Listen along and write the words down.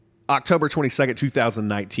October 22nd,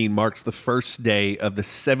 2019 marks the first day of the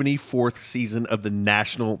 74th season of the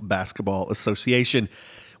National Basketball Association.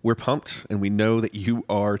 We're pumped, and we know that you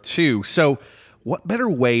are too. So what better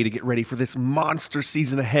way to get ready for this monster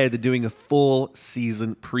season ahead than doing a full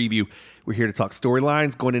season preview? We're here to talk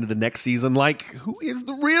storylines going into the next season, like who is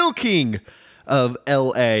the real king of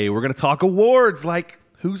LA? We're going to talk awards, like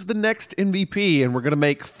who's the next MVP, and we're going to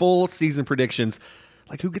make full season predictions,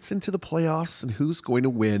 like who gets into the playoffs and who's going to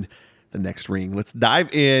win the next ring. Let's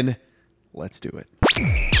dive in. Let's do it.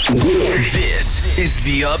 This is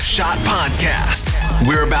the Upshot Podcast.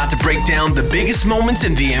 We're about to break down the biggest moments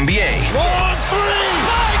in the NBA. Long three!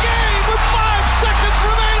 Tie game with 5 seconds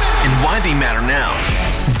remaining! And why they matter now.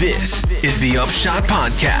 This is the Upshot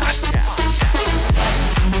Podcast.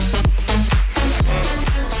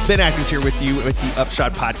 Ben Atkins here with you with the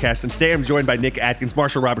Upshot Podcast, and today I'm joined by Nick Atkins,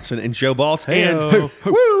 Marshall Robertson, and Joe Balt. Hey-o. And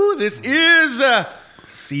woo, this is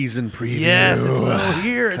season preview. Yes, it's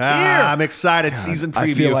here. It's here. I'm excited. Season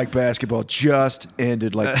preview. I feel like basketball just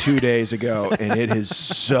ended like 2 days ago, and it has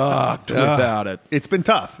sucked without it. It's been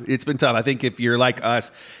tough. I think if you're like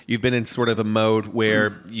us, you've been in sort of a mode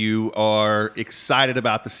where you are excited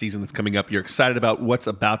about the season that's coming up. You're excited about what's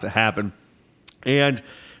about to happen. And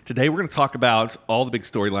today we're going to talk about all the big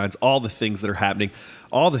storylines, all the things that are happening,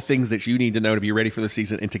 all the things that you need to know to be ready for the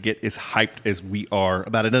season and to get as hyped as we are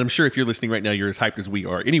about it. And I'm sure if you're listening right now, you're as hyped as we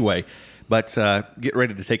are anyway. But get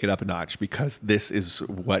ready to take it up a notch because this is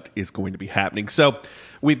what is going to be happening. So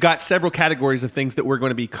we've got several categories of things that we're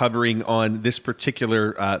going to be covering on this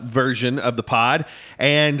particular version of the pod.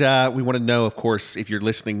 And we want to know, of course, if you're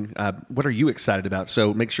listening, what are you excited about?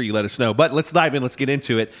 So make sure you let us know. But let's dive in. Let's get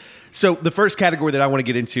into it. So the first category that I want to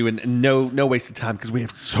get into, and no waste of time because we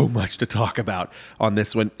have so much to talk about on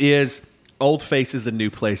this one, is old faces and new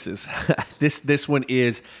places. This one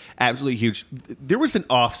is absolutely huge. There was an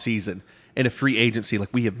off season and a free agency like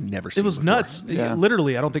we have never seen. It was before. nuts. Yeah.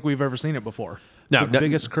 Literally, I don't think we've ever seen it before. No, the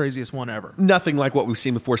biggest, craziest one ever. Nothing like what we've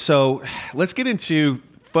seen before. So let's get into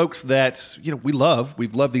folks that we love.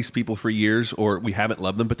 We've loved these people for years, or we haven't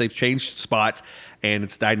loved them, but they've changed spots, and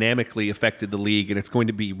it's dynamically affected the league, and it's going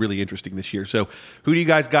to be really interesting this year. So who do you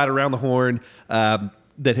guys got around the horn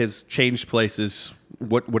that has changed places?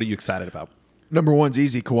 What are you excited about? Number one's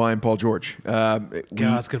easy, Kawhi and Paul George. God, it's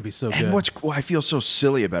going to be so good. And I feel so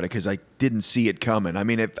silly about it because I didn't see it coming. I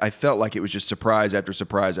mean, I felt like it was just surprise after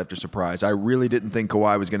surprise after surprise. I really didn't think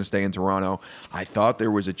Kawhi was going to stay in Toronto. I thought there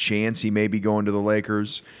was a chance he may be going to the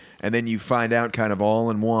Lakers. And then you find out kind of all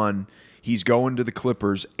in one, he's going to the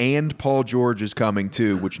Clippers, and Paul George is coming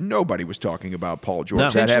too, which nobody was talking about Paul George. No.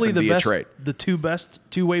 That happened to be a best, trade. the two best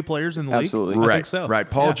two-way players in the Absolutely. league. I Right, think so. right.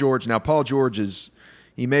 Paul George. Now, Paul George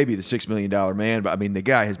he may be the $6 million man, but I mean, the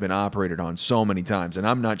guy has been operated on so many times, and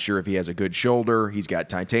I'm not sure if he has a good shoulder. He's got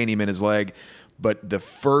titanium in his leg, but the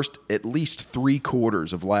first at least 3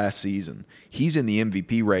 quarters of last season, he's in the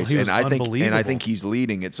MVP race, he was and I unbelievable. think he's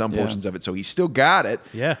leading at some portions of it. So he's still got it.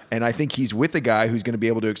 Yeah. And I think he's with the guy who's going to be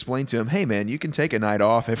able to explain to him, hey man, you can take a night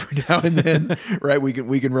off every now and then, right? We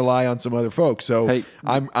can rely on some other folks. So Hey.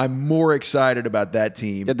 I'm more excited about that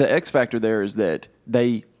team. Yeah, the X factor there is that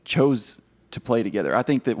they chose to play together. I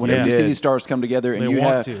think that whenever Yeah. you see these stars come together and They you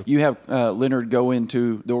want have Leonard go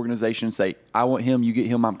into the organization and say, I want him, you get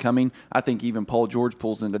him, I'm coming. I think even Paul George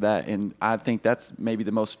pulls into that, and I think that's maybe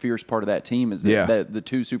the most fierce part of that team is that the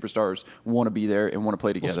two superstars want to be there and want to play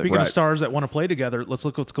Well, together. speaking of stars that want to play together, let's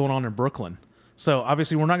look what's going on in Brooklyn. So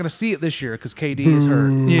obviously we're not going to see it this year because KD is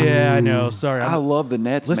hurt. Yeah, I know. Sorry. I love the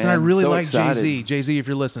Nets, Listen, man. I really So like excited. Jay-Z. Jay-Z, if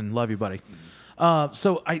you're listening, love you, buddy.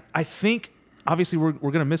 So I think obviously we're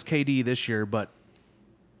going to miss KD this year, but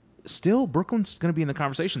still Brooklyn's going to be in the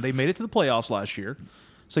conversation. They made it to the playoffs last year.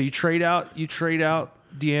 So you trade out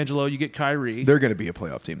D'Angelo, you get Kyrie. They're going to be a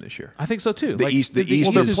playoff team this year. I think so too. The East they're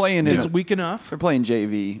is playing it's in- weak enough. They're playing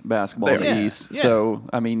JV basketball in Yeah, the East. yeah. So,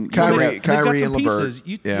 I mean, Kyrie They've got some and LeVert. pieces.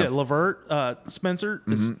 Yeah. LeVert, Spencer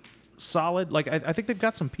is solid. Like I think they've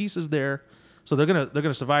got some pieces there. So they're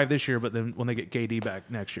gonna survive this year, but then when they get KD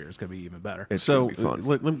back next year, it's gonna be even better. It's So going to be fun.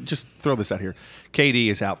 let me just throw this out here. KD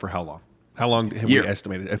is out for how long? How long have Year. we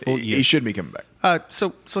estimated? A full year. He should be coming back.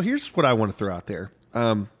 So here's what I want to throw out there.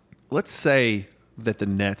 Let's say that the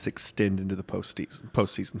Nets extend into the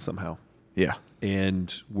postseason somehow, Yeah.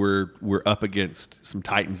 and we're up against some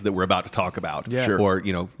Titans that we're about to talk about. Yeah. Sure. Or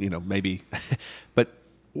maybe. But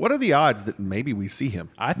what are the odds that maybe we see him?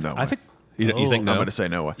 I No think You think no? I'm going to say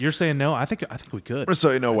no way. You're saying no? I think we could. I'm going to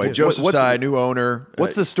say no way. do. Joseph What's- Tsai, new owner.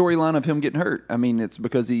 What's the storyline of him getting hurt? I mean, it's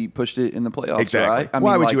because he pushed it in the playoffs, Exactly. right? I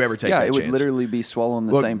Why mean, would you ever take yeah, that it would chance? literally be swallowing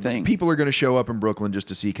the Look, same thing. People are going to show up in Brooklyn just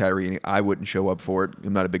to see Kyrie. I wouldn't show up for it.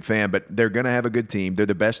 I'm not a big fan, but they're going to have a good team. They're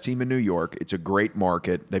the best team in New York. It's a great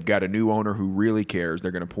market. They've got a new owner who really cares.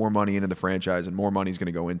 They're going to pour money into the franchise, and more money is going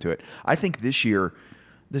to go into it. I think this year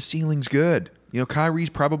the ceiling's good. Kyrie's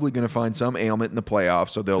probably going to find some ailment in the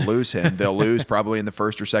playoffs, so they'll lose him. They'll lose probably in the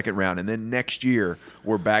first or second round, and then next year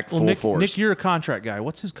we're back full force. Nick, you're a contract guy.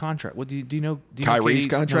 What's his contract? What do you know? Do you Kyrie's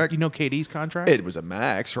know KD's contract? No, you know KD's contract? It was a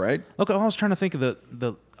max, right? Okay, I was trying to think of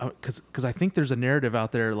the because I think there's a narrative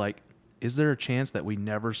out there like, is there a chance that we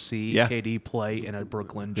never see Yeah. KD play in a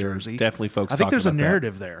Brooklyn There's jersey? definitely folks I think talking there's a about that.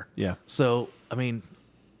 narrative there. Yeah. So I mean,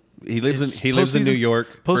 He lives It's in New postseason- York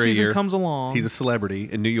for a postseason year. comes along. He's a celebrity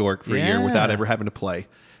in New York for a year without Yeah. ever having to play.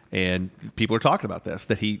 And people are talking about this,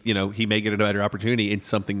 that he may get a better opportunity and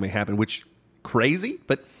something may happen, which crazy,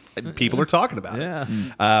 but people are talking about yeah,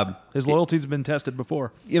 it. his loyalty's been tested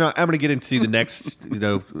before. I'm going to get into the next,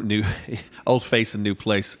 new old face and new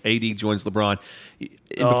place. AD joins LeBron.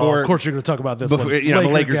 And Of course, you're going to talk about this. before, one. I'm a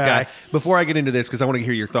Lakers guy. Before I get into this, because I want to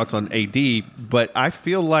hear your thoughts on AD, but I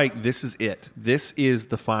feel like this is it. This is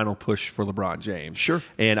the final push for LeBron James. Sure.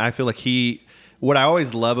 And I feel like what I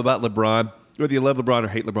always love about LeBron, whether you love LeBron or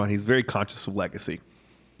hate LeBron, he's very conscious of legacy.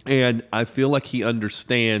 And I feel like he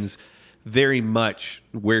understands very much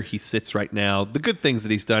where he sits right now, the good things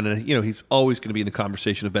that he's done. And, he's always going to be in the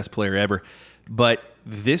conversation of best player ever. But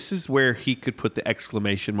this is where he could put the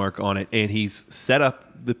exclamation mark on it. And he's set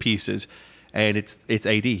up the pieces. And it's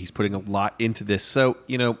AD. He's putting a lot into this. So,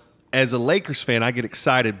 as a Lakers fan, I get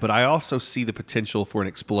excited, but I also see the potential for an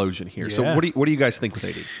explosion here. So Yeah. what do you guys think with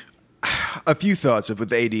AD? A few thoughts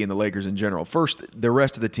with AD and the Lakers in general. First, the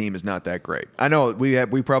rest of the team is not that great. I know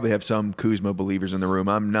we probably have some Kuzma believers in the room.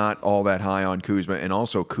 I'm not all that high on Kuzma, and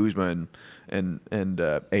also Kuzma and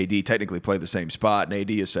AD technically play the same spot. And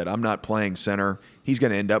AD has said, "I'm not playing center." He's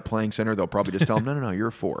going to end up playing center. They'll probably just tell him, no, you're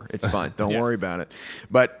a 4. It's fine. Don't worry about it.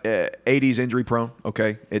 But AD's injury prone.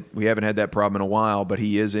 Okay, we haven't had that problem in a while, but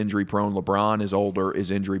he is injury prone. LeBron is older,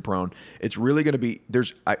 is injury prone. It's really going to be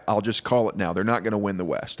I'll just call it now. They're not going to win the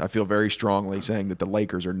West. I feel very strongly saying that the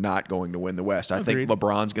Lakers are not going to win the West. I think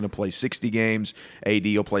LeBron's going to play 60 games. AD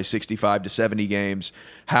will play 65 to 70 games.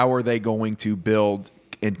 How are they going to build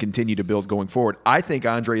and continue to build going forward? I think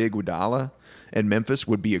Andre Iguodala and Memphis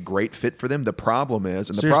would be a great fit for them. The problem is,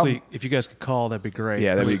 and Seriously, if you guys could call, that'd be great.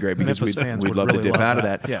 yeah, that'd be great because Memphis fans we'd would love really to dip out of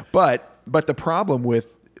that. that. Yeah. But the problem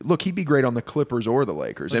with he'd be great on the Clippers or the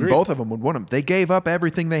Lakers, and Agreed. both of them would want him. They gave up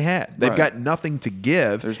everything they had. They've Right. got nothing to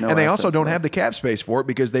give, There's no and they also assets don't left. have the cap space for it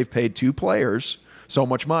because they've paid 2 players so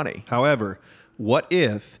much money. However, what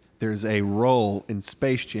if there's a role in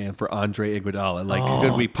Space Jam for Andre Iguodala? Like,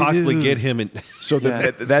 could we possibly dude. get him in? So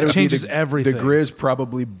Yeah. that would Changes be everything. The Grizz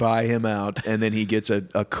probably buy him out, and then he gets a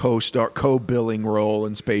co-billing role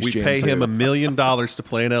in Space We Jam. pay him too. $1 million to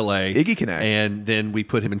play in LA. Iggy can act. and then we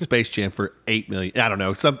put him in Space Jam for $8 million. I don't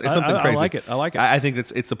know, something I crazy. like it. I like it. I think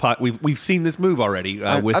it's a pot. We've seen this move already.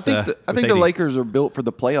 With I think with the AD. Lakers are built for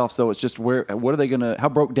the playoffs. So it's just what are they gonna? How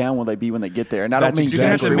broke down will they be when they get there? And I That's don't mean You're going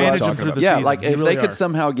to have to Exactly what I'm manage them talking through about. the yeah, season. like You if really they could are.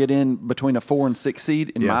 somehow get in between a 4 and 6 seed,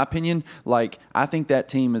 in Yeah. my opinion, like I think that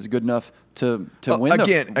team is good enough to win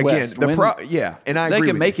again, the West. the win- and I they agree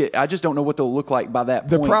can with make you. it. I just don't know what they'll look like by that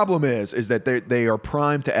The point. problem is that they are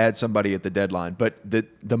primed to add somebody at the deadline, but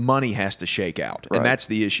the money has to shake out, Right. and that's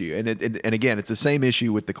the issue. And again, it's the same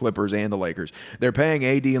issue with the Clippers and the Lakers. They're paying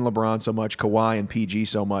AD and LeBron so much, Kawhi and PG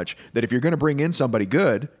so much that if you're going to bring in somebody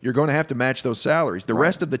good, you're going to have to match those salaries. The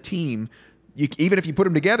rest of the team, even if you put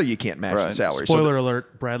them together, you can't match the Right. salaries. Spoiler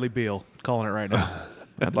alert: Bradley Beal calling it right now.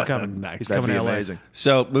 He's coming. Nice. He's That'd coming be to LA. amazing.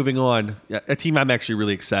 So moving on, a team I'm actually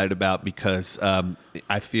really excited about because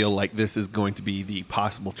I feel like this is going to be the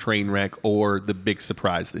possible train wreck or the big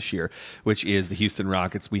surprise this year, which is the Houston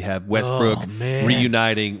Rockets. We have Westbrook Oh, man.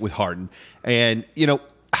 reuniting with Harden, and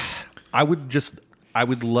I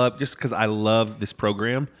would love, just because I love this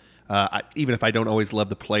program, even if I don't always love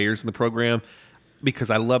the players in the program, because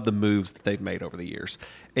I love the moves that they've made over the years,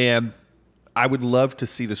 and I would love to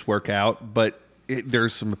see this work out, but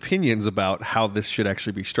there's some opinions about how this should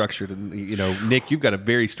actually be structured. And, Nick, you've got a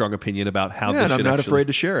very strong opinion about how Yeah, this and I'm should not actually... afraid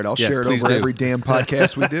to share it. I'll Yeah, share it please over do. every damn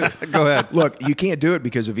podcast we do. Go ahead. Look, you can't do it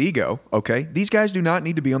because of ego, okay? These guys do not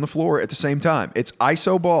need to be on the floor at the same time. It's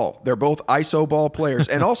ISO ball. They're both ISO ball players.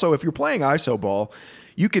 And also, if you're playing ISO ball,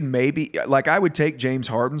 you can maybe, like I would take James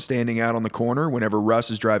Harden standing out on the corner whenever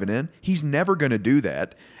Russ is driving in. He's never going to do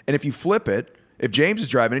that. And if you flip it, if James is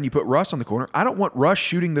driving in, you put Russ on the corner. I don't want Russ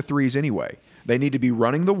shooting the threes anyway. They need to be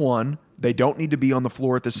running the one. They don't need to be on the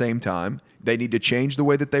floor at the same time. They need to change the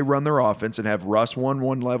way that they run their offense and have Russ run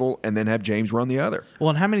one level and then have James run the other. Well,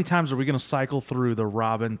 and how many times are we going to cycle through the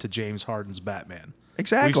Robin to James Harden's Batman?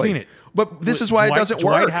 Exactly. We've seen it. But this is why it doesn't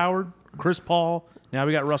Dwight work. Howard, Chris Paul. Now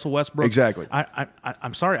we got Russell Westbrook. Exactly.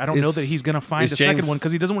 I'm sorry. I don't know that he's going to find a second one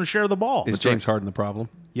because he doesn't want to share the ball. Is James Harden the problem?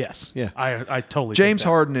 Yes. Yeah. I totally James think that.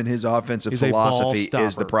 Harden and his offensive He's a ball philosophy is the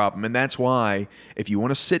stopper. problem. And that's why if you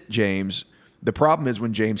want to sit James, the problem is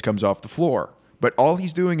when James comes off the floor. But all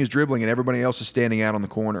he's doing is dribbling, and everybody else is standing out on the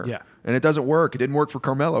corner. Yeah. And it doesn't work. It didn't work for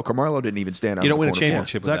Carmelo. Carmelo didn't even stand out. You don't on win the a corner.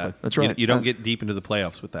 championship with exactly. that. That's right. You don't get deep into the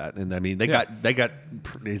playoffs with that. And I mean, they got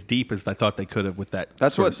as deep as I thought they could have with that.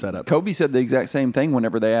 That's sort what of setup. Kobe said the exact same thing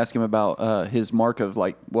whenever they asked him about his mark of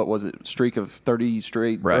what was it, streak of 30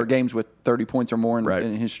 straight or games with 30 points or more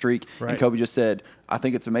in his streak. Right. And Kobe just said, I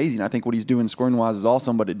think it's amazing. I think what he's doing scoring wise is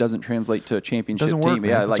awesome, but it doesn't translate to a championship Doesn't team. work, man.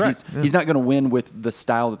 Yeah, That's like he's not going to win with the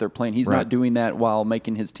style that they're playing. He's Right. not doing that while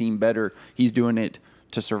making his team better. He's doing it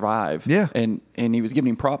to survive. Yeah. And he was giving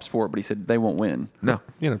him props for it, but he said they won't win. No.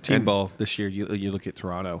 Team ball this year, you look at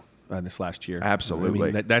Toronto this last year. Absolutely.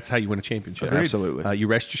 I mean, that's how you win a championship. Agreed. Absolutely. You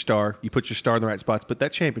rest your star. You put your star in the right spots. But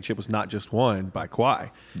that championship was not just won by Kawhi.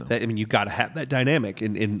 No. You got to have that dynamic.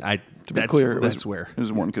 To be clear, that's where. It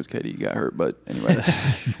was one because KD got hurt, but anyway.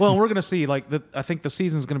 Well, we're going to see. I think the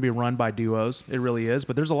season's going to be run by duos. It really is.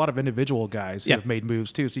 But there's a lot of individual guys who have made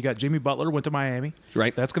moves too. So you got Jimmy Butler went to Miami.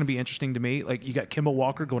 Right. That's going to be interesting to me. Like you got Kemba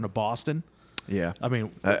Walker going to Boston. Yeah. I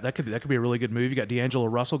mean, that could be a really good move. You got D'Angelo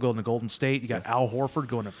Russell going to Golden State. You got Al Horford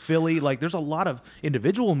going to Philly. Like, there's a lot of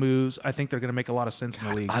individual moves. I think they're going to make a lot of sense in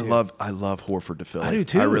the league. I love Horford to Philly. I do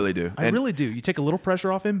too. I really do. I really do. You take a little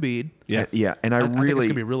pressure off Embiid. Yeah. And I think it's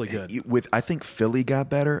gonna be really good. I think Philly got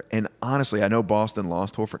better, and honestly, I know Boston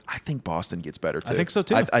lost Horford. I think Boston gets better too. I think so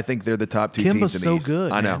too. I think they're the top two teams Kemba's in the so East.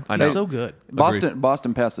 good. I know. Man. I know. He's so good.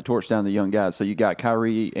 Boston passed the torch down to the young guys. So you got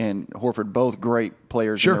Kyrie and Horford, both great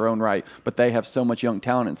players in their own right, but they have so much young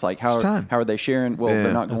talent. It's like how are they sharing? Well,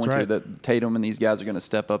 they're not going to. The Tatum and these guys are going to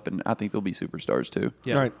step up, and I think they'll be superstars too.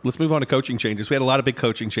 Yeah. All right, let's move on to coaching changes. We had a lot of big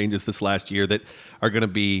coaching changes this last year that are going to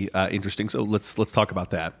be interesting. So let's talk about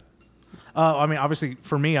that. Obviously,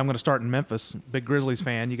 for me, I'm going to start in Memphis. Big Grizzlies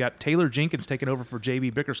fan. You got Taylor Jenkins taking over for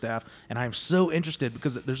J.B. Bickerstaff, and I'm so interested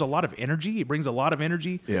because there's a lot of energy. He brings a lot of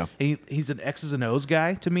energy. Yeah. And he's an X's and O's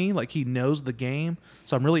guy to me. Like, he knows the game.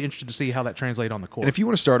 So I'm really interested to see how that translates on the court. And if you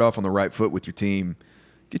want to start off on the right foot with your team,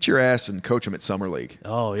 get your ass and coach them at Summer League.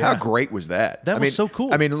 Oh, yeah. How great was that? That was so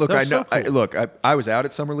cool. I mean, look, That was so cool. I was out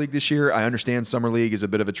at Summer League this year. I understand Summer League is a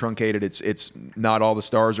bit of a truncated. It's not all the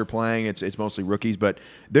stars are playing. It's mostly rookies, but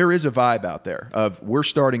there is a vibe out there of we're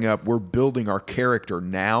starting up, we're building our character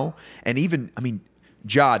now, and even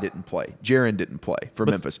Ja didn't play, Jaren didn't play for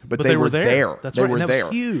Memphis, but they were there. That's they right. were And that there.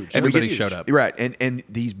 was huge. Everybody Huge. showed up. Right, and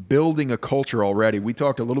he's building a culture already. We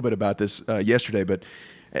talked a little bit about this yesterday, but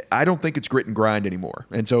I don't think it's grit and grind anymore.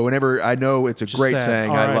 And so whenever I know it's a great sad.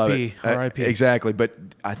 saying, I love it. R.I.P. Exactly, but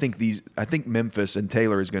I think Memphis and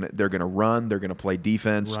Taylor they're gonna run, they're gonna play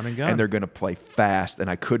defense, Run and gun. they're gonna play fast. And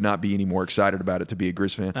I could not be any more excited about it to be a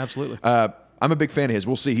Grizz fan. Absolutely. I'm a big fan of his.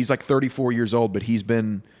 We'll see. He's like 34 years old, but he's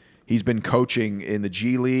been coaching in the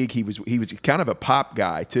G League. He was kind of a pop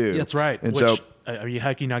guy too. That's right. And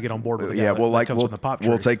how can you not get on board with a guy yeah, that comes from the pop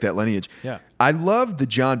we'll tree? take that lineage. Yeah. I love the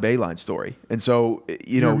John Beilein story, and so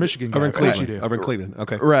You're a Michigan guy. Over in Of course you Cleveland. do. Over in Cleveland.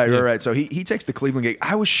 Okay. Right. So he takes the Cleveland gig.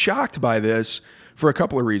 I was shocked by this for a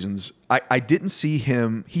couple of reasons. I didn't see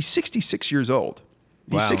him. He's 66 years old.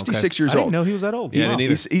 He's Wow, 66 okay. years I old. didn't know he was that old. Yeah, I Wow. didn't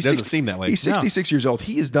either. Doesn't seem that way. He's 66 years old.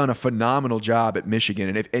 He has done a phenomenal job at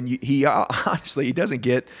Michigan, he honestly he doesn't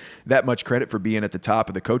get that much credit for being at the top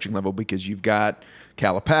of the coaching level because you've got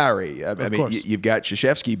Calipari. I mean, course. you've got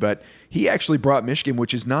Krzyzewski, but he actually brought Michigan,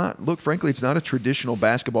 which is not. Look, frankly, it's not a traditional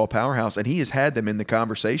basketball powerhouse, and he has had them in the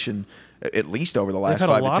conversation at least over the last They've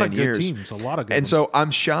had 5 a lot to of 10 good years. teams, a lot of good And ones. so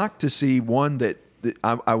I'm shocked to see one that.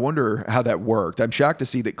 I wonder how that worked. I'm shocked to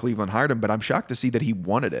see that Cleveland hired him, but I'm shocked to see that he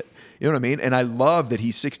wanted it. You know what I mean? And I love that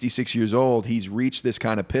he's 66 years old. He's reached this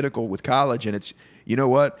kind of pinnacle with college, and it's, you know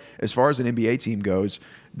what? As far as an NBA team goes,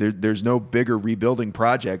 there's no bigger rebuilding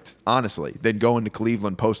project, honestly, than going to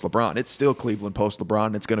Cleveland post LeBron. It's still Cleveland post LeBron,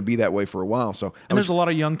 and it's going to be that way for a while. So, And there's a lot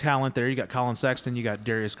of young talent there. You got Colin Sexton, you got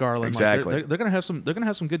Darius Garland. Exactly. Like they're going to have some. They're going to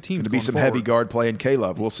have some good teams. to be going some forward. heavy guard play in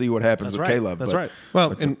K-Love. We'll see what happens That's with right. K-Love. That's but- right.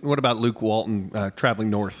 Well, and what about Luke Walton traveling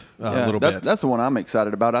north a little bit? That's the one I'm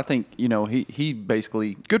excited about. I think he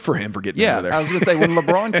basically. Good for him for getting out of there. I was going to say when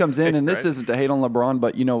LeBron comes in, and this isn't to hate on LeBron,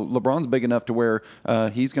 but LeBron's big enough to where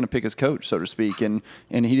he's going to pick his coach, so to speak, and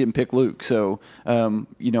and he didn't pick Luke. So,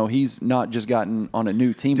 he's not just gotten on a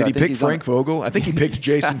new team. Did he I think pick he's Frank Vogel? I think he picked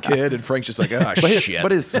Jason Kidd, and Frank's just like, shit.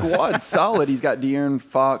 But his squad's solid. He's got De'Aaron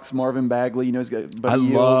Fox, Marvin Bagley. He's got Buddy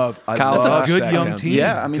Hield, Kyle That's a good Sacktown. young team.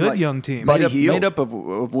 Yeah, I mean, good young team. Buddy made Hield. up of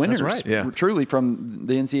winners. That's right. Yeah. Truly from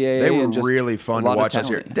the NCAA. They were and just really fun a to lot of watch this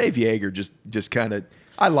year. talent. Dave Yeager just kind of.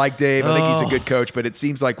 I like Dave. I think he's a good coach, but it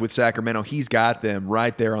seems like with Sacramento, he's got them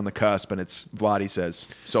right there on the cusp, and it's Vladdy says,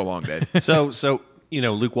 "So long, Dave." So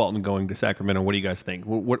Luke Walton going to Sacramento. What do you guys think?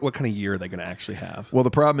 What kind of year are they going to actually have? Well,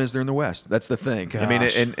 the problem is they're in the West. That's the thing. I mean,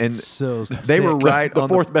 Gosh, and so they were thick. right The on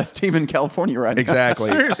fourth best team in California right now. Exactly.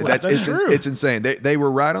 Seriously, that's true. It's insane. They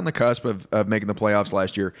were right on the cusp of making the playoffs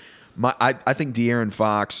last year. I think De'Aaron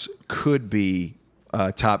Fox could be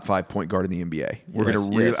top 5 point guard in the NBA. We're Yes,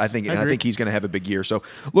 going to really, yes. I think he's going to have a big year. So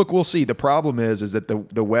look, we'll see. The problem is that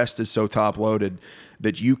the West is so top loaded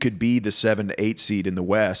that you could be the 7 to 8 seed in the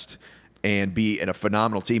West and be in a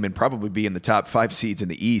phenomenal team and probably be in the top 5 seeds in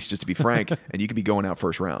the East, just to be frank, and you could be going out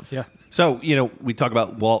first round. Yeah. So, we talk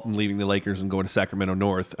about Walton leaving the Lakers and going to Sacramento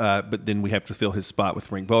North, but then we have to fill his spot with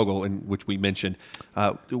Frank Vogel, which we mentioned.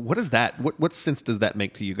 What is that? What sense does that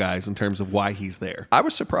make to you guys in terms of why he's there? I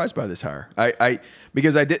was surprised by this hire.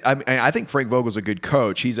 Because I think Frank Vogel's a good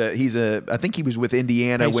coach. I think he was with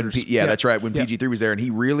Indiana when Pacers. that's right, when Yeah. PG3 was there, and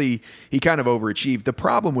he kind of overachieved. The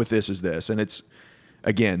problem with this is this, and it's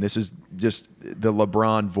again, this is just the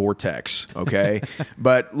LeBron vortex, okay?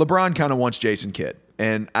 But LeBron kind of wants Jason Kidd.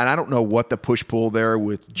 And I don't know what the push-pull there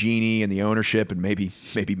with Genie and the ownership and maybe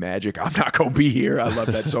Magic. I'm not going to be here. I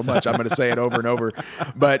love that so much. I'm going to say it over and over.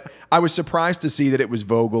 But I was surprised to see that it was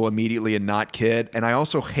Vogel immediately and not Kidd. And I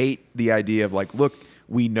also hate the idea of like, look,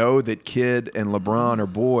 we know that Kidd and LeBron are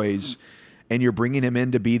boys, and you're bringing him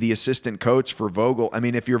in to be the assistant coach for Vogel. I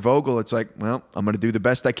mean, if you're Vogel, it's like, well, I'm going to do the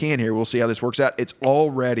best I can here. We'll see how this works out. It's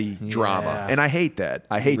already drama, and I hate that.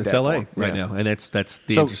 I hate It's that. LA for him. right Yeah. now, and that's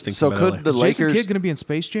the So- interesting so thing could about the LA. Is Jason Lakers- Kidd going to be in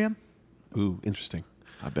Space Jam? Ooh, interesting.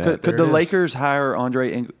 I bet. Could There the it is. Lakers hire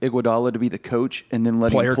Andre Iguodala to be the coach and then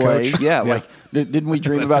let Player him play? coach? Yeah, like didn't we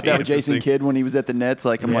dream about that with Jason interesting. Kidd when he was at the Nets?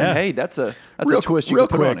 Like I'm Yeah. like, hey, that's a real twist you real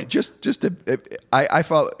could put on quick, it. I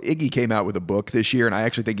follow Iggy came out with a book this year, and I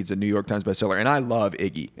actually think it's a New York Times bestseller. And I love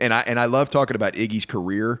Iggy, and I love talking about Iggy's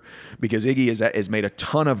career because Iggy has made a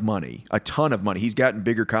ton of money. He's gotten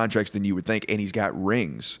bigger contracts than you would think, and he's got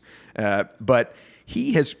rings. But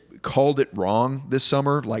he has called it wrong this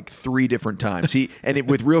summer like 3 different times.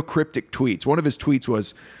 With real cryptic tweets. One of his tweets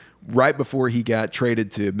was right before he got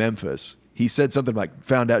traded to Memphis. He said something like,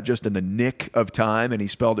 found out just in the nick of time, and he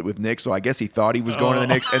spelled it with Nick, so I guess he thought he was going to the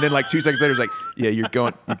Knicks. And then like 2 seconds later, he's like, yeah, you're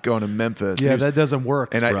going to Memphis. Yeah, He was- that doesn't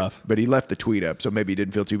work. and rough. But he left the tweet up, so maybe he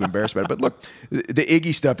didn't feel too embarrassed about it. But look, the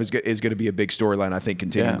Iggy stuff is going to be a big storyline, I think,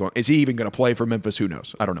 continuing Yeah. going. Is he even going to play for Memphis? Who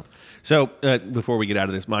knows? I don't know. So before we get out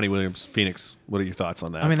of this, Monty Williams, Phoenix, what are your thoughts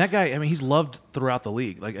on that? I mean, that guy. I mean, he's loved throughout the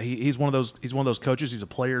league. Like he's one of those. He's one of those coaches. He's a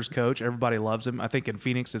player's coach. Everybody loves him. I think in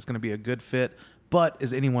Phoenix, it's going to be a good fit. But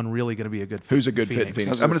is anyone really going to be a good fit? Who's a good fit in Phoenix?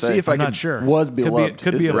 I was I'm gonna going to say, see if I I'm can. not sure. Was Could be- beloved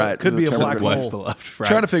Could be is a, right, could is be a a term black of West hole. beloved, right?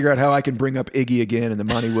 Trying to figure out how I can bring up Iggy again in the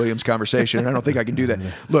Monty Williams conversation, and I don't think I can do that.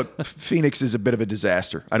 Look, Phoenix is a bit of a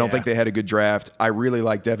disaster. I don't think they had a good draft. I really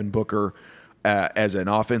like Devin Booker as an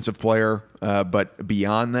offensive player, but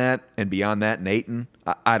beyond that, Nathan,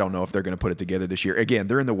 I don't know if they're going to put it together this year. Again,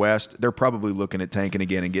 they're in the West. They're probably looking at tanking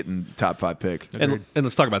again and getting top 5 pick. and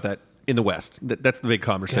let's talk about that in the West. That's the big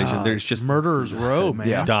conversation. God, There's just murderer's row,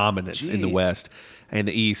 man. dominance in the Jeez. West, and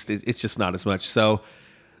the East. It's just not as much. So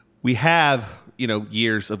we have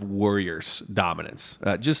years of Warriors dominance,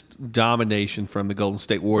 just domination from the Golden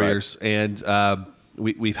State Warriors, and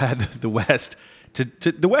we've had the West.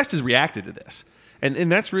 The West has reacted to this,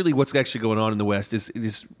 and that's really what's actually going on in the West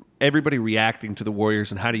is everybody reacting to the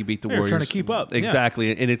Warriors and how do you beat the They're Warriors? trying to keep up. Yeah.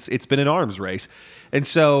 Exactly, and it's been an arms race. And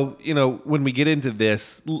so when we get into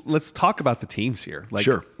this, let's talk about the teams here. Like,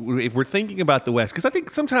 Sure. if we're thinking about the West, because I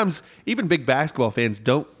think sometimes even big basketball fans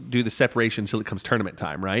don't do the separation until it comes tournament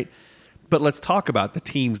time, right? But let's talk about the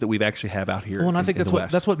teams that we've actually have out here. Well, and I think in the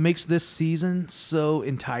West. that's what makes this season so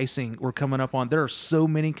enticing. We're coming up on. There are so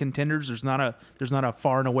many contenders. There's not a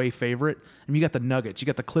far and away favorite. I mean, you got the Nuggets, you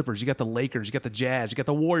got the Clippers, you got the Lakers, you got the Jazz, you got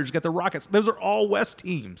the Warriors, you got the Rockets. Those are all West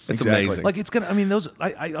teams. It's Exactly. amazing. Like it's gonna. I mean, those.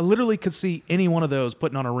 I literally could see any one of those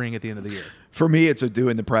putting on a ring at the end of the year. For me, it's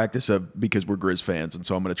doing the practice of, because we're Grizz fans, and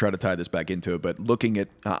so I'm going to try to tie this back into it, but looking at,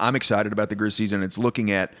 I'm excited about the Grizz season. It's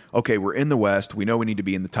looking at, okay, we're in the West. We know we need to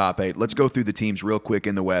be in the top 8. Let's go through the teams real quick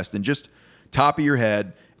in the West, and just top of your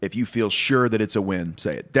head, if you feel sure that it's a win,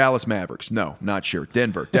 say it. Dallas Mavericks, no, not sure.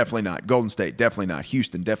 Denver, definitely not. Golden State, definitely not.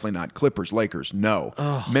 Houston, definitely not. Clippers, Lakers, no.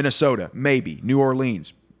 Minnesota, maybe. New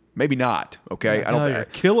Orleans, Maybe not. Okay, I don't. You're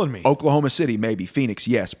killing me. Oklahoma City, maybe. Phoenix,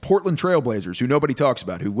 yes. Portland Trailblazers, who nobody talks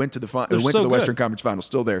about, who went to the so Western good. Conference Finals,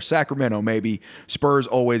 still there. Sacramento, maybe. Spurs,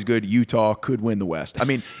 always good. Utah could win the West. I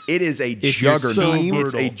mean, it is a juggernaut. so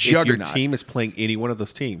It's a brutal. juggernaut. If your team is playing any one of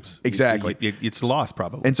those teams, Exactly. it's lost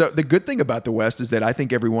probably. And so the good thing about the West is that I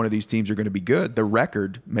think every one of these teams are going to be good. The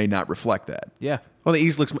record may not reflect that. Yeah. Well, the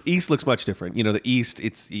East looks much different. You know, the East,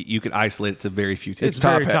 you can isolate it to very few teams. It's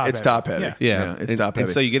very top It's heavy. top heavy. Yeah. Yeah, It's top heavy.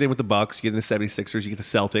 And so you get in with the Bucks, you get in the 76ers, you get the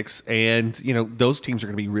Celtics, and you know those teams are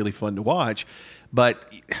going to be really fun to watch.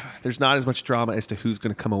 But there's not as much drama as to who's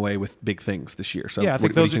going to come away with big things this year. So Yeah, I think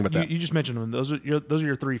what do you those think are, about that? you just mentioned them. Those are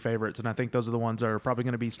your three favorites, and I think those are the ones that are probably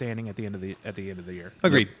going to be standing at the end of the year.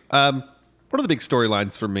 Agreed. One of the big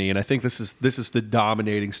storylines for me, and I think this is the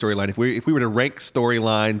dominating storyline. If we were to rank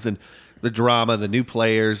storylines and the drama, the new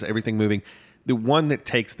players, everything moving, the one that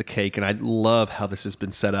takes the cake, and I love how this has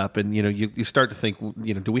been set up. And you know, you start to think,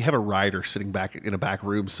 you know, do we have a writer sitting back in a back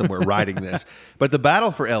room somewhere writing this? But the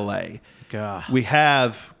battle for LA, God. we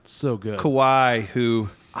have So good. Kawhi, who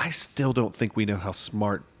I still don't think we know how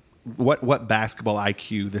smart, what basketball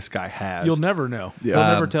IQ this guy has. You'll never know. Yeah.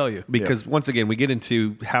 They'll never tell you. Because once again, we get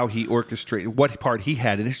into how he orchestrated, what part he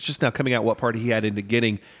had, and it's just now coming out what part he had into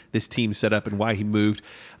getting this team set up and why he moved.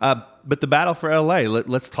 But the battle for LA,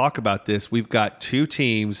 let's talk about this. We've got two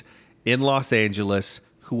teams in Los Angeles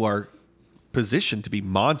who are positioned to be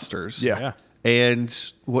monsters. Yeah. And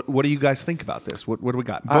what do you guys think about this? What do we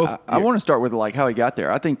got? I want to start with like how he got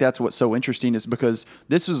there. I think that's what's so interesting is because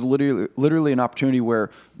this was literally an opportunity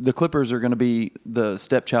where the Clippers are going to be the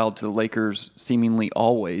stepchild to the Lakers seemingly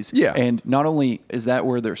always. Yeah. And not only is that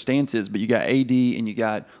where their stance is, but you got AD and you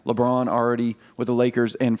got LeBron already with the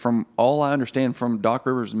Lakers. And from all I understand from Doc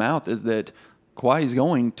Rivers' mouth is that Kawhi is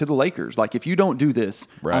going to the Lakers. Like, if you don't do this,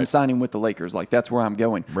 Right. I'm signing with the Lakers. Like, that's where I'm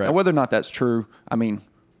going. Right. Now, whether or not that's true, I mean,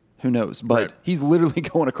 who knows? But Right. he's literally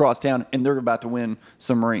going across town, and they're about to win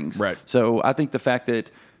some rings. Right. So I think the fact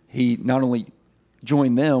that he not only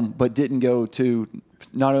joined them, but didn't go to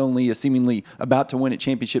not only a seemingly about to win a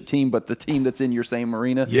championship team, but the team that's in your same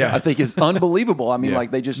arena, Yeah. I think is unbelievable. I mean, Yeah.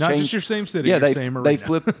 like they just Not changed just your same city, Yeah, your they same they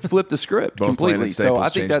arena. flipped the script Both playing completely. at So Staples I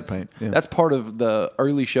think changed the paint. Yeah. that's part of the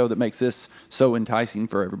early show that makes this so enticing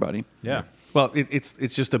for everybody. Yeah. Well, it's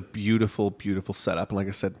just a beautiful, beautiful setup. And like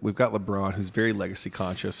I said, we've got LeBron, who's very legacy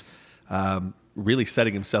conscious, really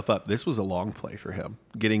setting himself up. This was a long play for him,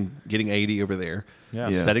 getting AD over there, Yeah.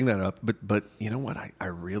 Yeah. setting that up. But you know what? I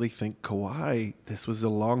really think Kawhi, this was a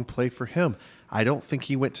long play for him. I don't think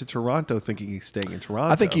he went to Toronto thinking he's staying in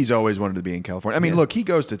Toronto. I think he's always wanted to be in California. I mean, look, he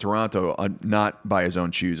goes to Toronto not by his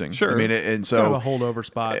own choosing. Sure. I mean, and so Kind of a holdover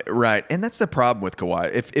spot. right, and that's the problem with Kawhi.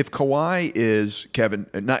 If Kawhi is Kevin,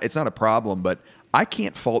 it's not a problem, but I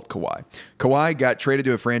can't fault Kawhi. Kawhi got traded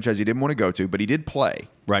to a franchise he didn't want to go to, but he did play.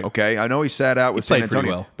 Right. Okay. I know he sat out with He played San pretty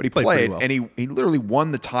Antonio, well. but he Played pretty played, well. and he literally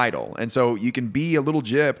won the title. And so you can be a little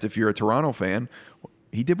gypped if you're a Toronto fan.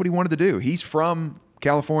 He did what he wanted to do. He's from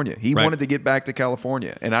California. He Right. wanted to get back to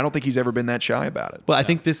California, and I don't think he's ever been that shy about it. Well, I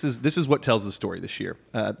think this is what tells the story this year.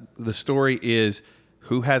 The story is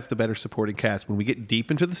who has the better supporting cast. When we get deep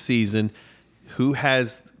into the season, who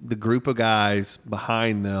has the group of guys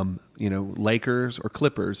behind them, you know, Lakers or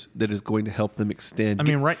Clippers, that is going to help them extend. I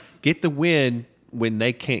mean, right- Get the win when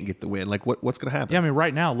they can't get the win. Like what's going to happen? Yeah, I mean,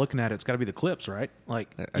 right now, looking at it, it's got to be the Clips, right? Like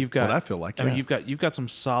you've got. what I feel like, I mean, yeah. you've got some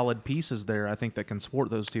solid pieces there. I think that can support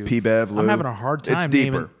those two. P-Bev, Lou. I'm having a hard time. It's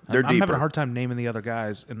deeper. Naming, They're I'm having deeper. a hard time naming the other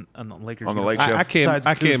guys on the Lakers. On the uniform. Lakers. I Besides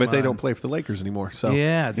can, but they Kuzma don't and- play for the Lakers anymore. So Yeah,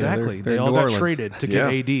 you know, exactly. they're They in all New got Orleans. traded to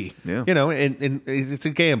Yeah. get AD. Yeah. You know, and it's a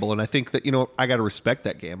gamble, and I think that, you know, I got to respect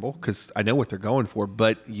that gamble because I know what they're going for.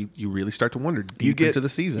 But you really start to wonder deep into the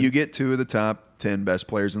season. You get two of the top 10 best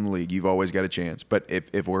players in the league. You've always got a chance. But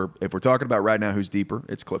if we're talking about right now who's deeper,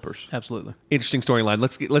 it's Clippers. Absolutely. Interesting storyline.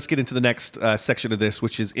 Let's get into the next section of this,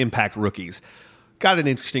 which is impact rookies. Got an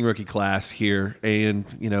interesting rookie class here, and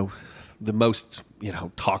you know, the most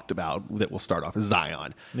talked about that we'll start off is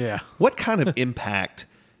Zion. Yeah. What kind of impact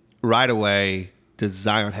right away does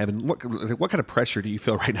Zion have? And what kind of pressure do you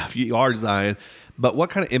feel right now if you are Zion? But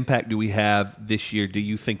what kind of impact do we have this year, do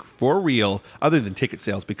you think, for real, other than ticket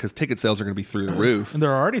sales? Because ticket sales are going to be through the roof. And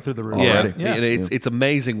they're already through the roof. Already. Yeah. And it's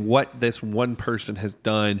amazing what this one person has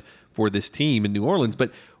done for this team in New Orleans.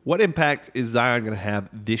 But what impact is Zion going to have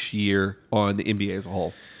this year on the NBA as a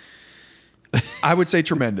whole? I would say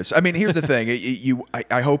tremendous. I mean, here's the thing.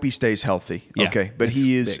 I hope he stays healthy. Yeah, Okay, but it's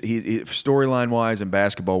he is big. he storyline wise and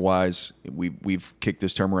basketball wise. We've kicked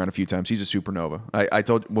this term around a few times. He's a supernova. I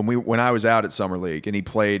told when I was out at summer league and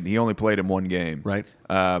he only played in one game. Right.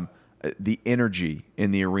 the energy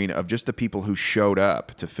in the arena of just the people who showed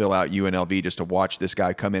up to fill out UNLV just to watch this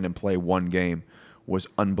guy come in and play one game was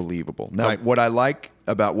unbelievable. Now, Right. what I like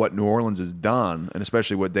about what New Orleans has done, and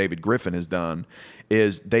especially what David Griffin has done,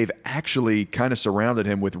 is they've actually kind of surrounded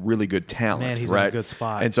him with really good talent. Man, he's in right? a good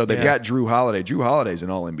spot. And so they've Yeah. got Drew Holiday. Drew Holiday's an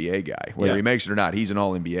All-NBA guy. Whether Yeah. he makes it or not, he's an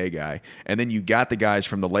All-NBA guy. And then you got the guys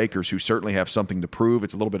from the Lakers who certainly have something to prove.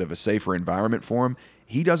 It's a little bit of a safer environment for him.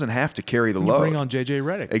 He doesn't have to carry the You load. bring on JJ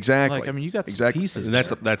Redick. Exactly. Like, I mean, you got some Exactly. pieces. And there.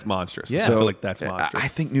 that's monstrous. Yeah. I feel like that's monstrous. I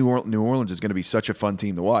think New Orleans is going to be such a fun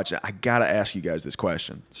team to watch. I got to ask you guys this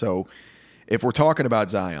question. So, if we're talking about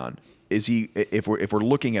Zion, is he? If we're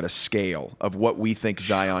looking at a scale of what we think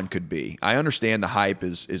Zion could be, I understand the hype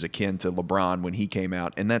is akin to LeBron when he came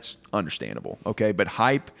out, and that's understandable. Okay, but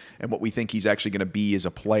hype and what we think he's actually going to be as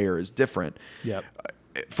a player is different. Yep.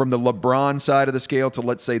 From the LeBron side of the scale to,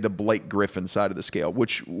 let's say, the Blake Griffin side of the scale,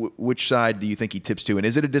 which side do you think he tips to, and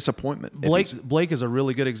is it a disappointment? if he's- Blake is a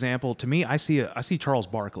really good example. To me, I see Charles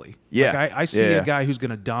Barkley. Yeah. Like, I see Yeah. a guy who's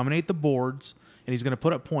going to dominate the boards, and he's going to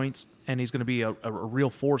put up points, and he's going to be a real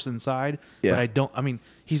force inside. Yeah. But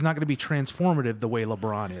he's not going to be transformative the way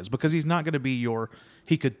LeBron is, because he's not going to be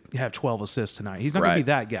he could have 12 assists tonight. He's not going to Right.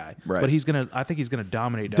 be that guy. Right. But I think he's going to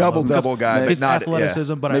dominate. Double-double guy, but his not-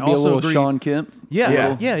 athleticism. But Maybe I also a little agree. Sean Kemp.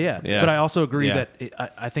 Yeah. Yeah. But I also agree Yeah.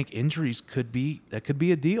 that I think injuries could be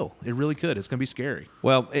a deal. It really could. It's going to be scary.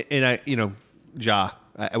 Well, and Ja.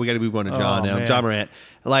 We got to move on to Ja Oh, now. man. Ja Morant.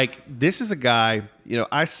 Like, this is a guy,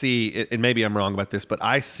 I see, and maybe I'm wrong about this, but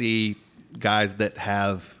I see guys that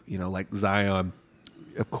have, like Zion,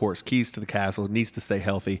 of course, keys to the castle, needs to stay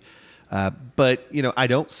healthy. But, I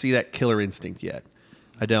don't see that killer instinct yet.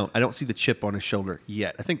 I don't see the chip on his shoulder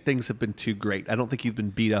yet. I think things have been too great. I don't think he's been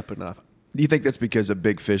beat up enough. Do you think that's because of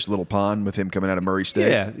Big Fish, Little Pond with him coming out of Murray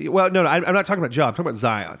State? Yeah. Well, no, I'm not talking about Ja. I'm talking about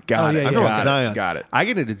Zion. Got it. I'm talking Got about it. Zion. Got it. I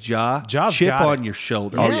get into Ja. Ja's Chip got on it. your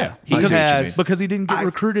shoulder. Oh, yeah. He I see what you has mean. Because he didn't get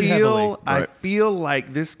recruited heavily. I Right. feel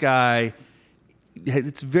like this guy,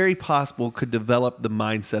 it's very possible, could develop the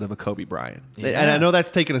mindset of a Kobe Bryant. And I know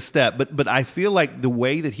that's taken a step, but I feel like the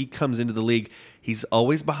way that he comes into the league, he's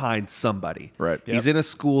always behind somebody. Right. He's in a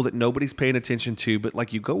school that nobody's paying attention to, but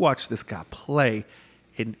like, you go watch this guy play,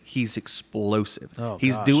 and he's explosive. Oh,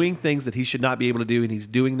 he's gosh. doing things that he should not be able to do, and he's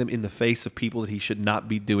doing them in the face of people that he should not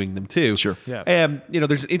be doing them to. Sure. Yeah. And,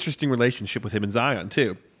 there's an interesting relationship with him and Zion,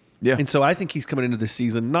 too. Yeah. And so I think he's coming into this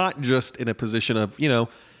season not just in a position of,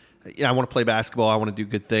 I want to play basketball, I want to do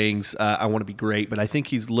good things, I want to be great, but I think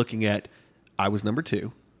he's looking at, I was number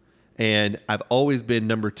 2, and I've always been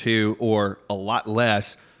number 2 or a lot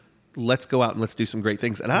less. Let's go out and let's do some great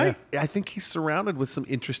things. And I think he's surrounded with some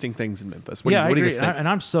interesting things in Memphis. What do I you agree. guys think? And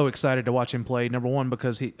I'm so excited to watch him play. Number one,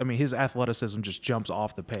 because his athleticism just jumps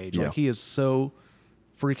off the page. Yeah. Like, he is so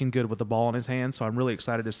freaking good with the ball in his hands. So I'm really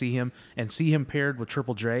excited to see him paired with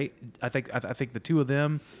Triple J. I think the two of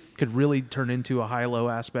them could really turn into a high-low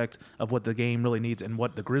aspect of what the game really needs and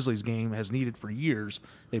what the Grizzlies game has needed for years.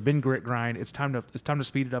 They've been grit grind. It's time to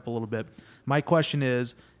speed it up a little bit. My question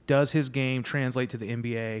is, does his game translate to the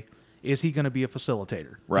NBA? Is he going to be a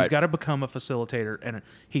facilitator? Right. He's got to become a facilitator, and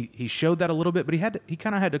he showed that a little bit. But he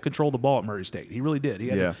kind of had to control the ball at Murray State. He really did.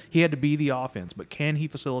 He had to be the offense. But can he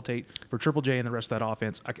facilitate for Triple J and the rest of that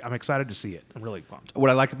offense? I'm excited to see it. I'm really pumped. What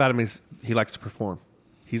I like about him is he likes to perform.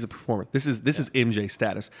 He's a performer. This is MJ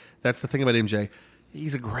status. That's the thing about MJ.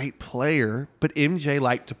 He's a great player, but MJ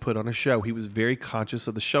liked to put on a show. He was very conscious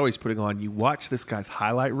of the show he's putting on. You watch this guy's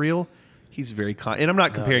highlight reel. He's very and I'm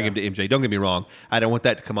not comparing him to MJ. Don't get me wrong. I don't want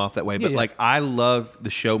that to come off that way. But like, I love the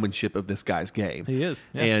showmanship of this guy's game. He is,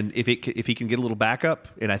 yeah. And if he can get a little backup,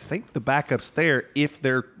 and I think the backup's there if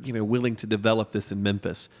they're willing to develop this in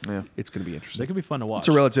Memphis. Yeah. It's going to be interesting. They could be fun to watch. It's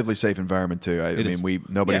a relatively safe environment too. I is. mean,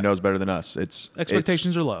 nobody Yeah. knows better than us.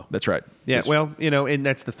 Expectations are low. That's right. Yeah. It's- Well, and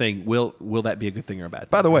that's the thing. Will that be a good thing or a bad thing?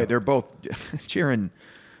 By the way, they're both Jaron.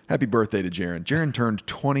 Happy birthday to Jaron. Jaron turned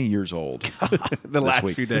 20 years old the last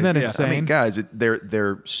week. few days. Isn't that yeah. insane? I mean, guys,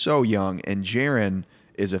 they're so young, and Jaron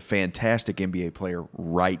is a fantastic NBA player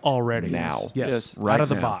right Already now. Yes. Right Out of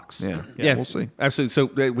the now. box. Yeah. Yeah, We'll see. Absolutely. So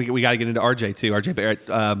we got to get into RJ too. RJ Barrett.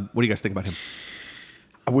 What do you guys think about him?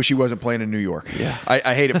 I wish he wasn't playing in New York. Yeah.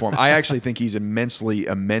 I hate it for him. I actually think he's immensely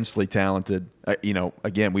talented.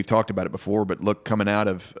 again, we've talked about it before, but look, coming out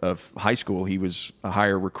of high school, he was a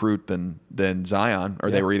higher recruit than Zion,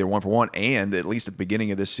 or they were either 1-for-1. And at least at the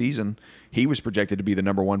beginning of this season, he was projected to be the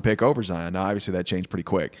number 1 pick over Zion. Now, obviously, that changed pretty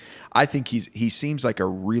quick. I think he seems like a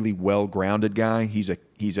really well-grounded guy. He's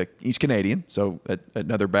Canadian, so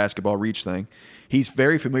another basketball reach thing. He's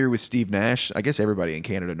very familiar with Steve Nash. I guess everybody in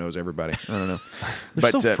Canada knows everybody. I don't know.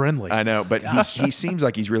 They're so friendly. I know, but he seems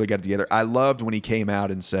like he's really got it together. I loved when he came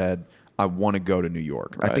out and said, I want to go to New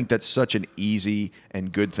York. Right. I think that's such an easy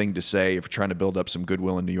and good thing to say if you're trying to build up some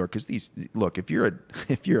goodwill in New York. Because if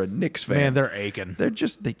you're a Knicks fan, man, they're aching. They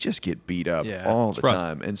just get beat up all the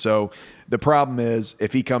time. And so the problem is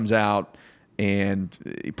if he comes out and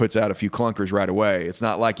he puts out a few clunkers right away, it's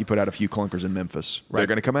not like you put out a few clunkers in Memphis. Right. They're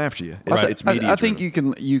going to come after you. It's media. I think you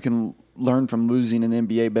can learn from losing in the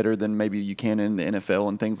NBA better than maybe you can in the NFL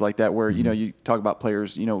and things like that, where, you talk about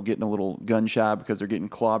players, getting a little gun shy because they're getting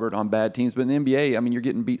clobbered on bad teams. But in the NBA, I mean, you're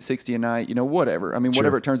getting beat 60 a night, whatever. I mean,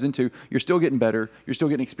 whatever it turns into, you're still getting better. You're still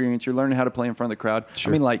getting experience. You're learning how to play in front of the crowd.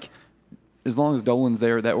 Sure. I mean, as long as Dolan's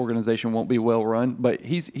there, that organization won't be well run. But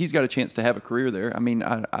he's got a chance to have a career there. I mean,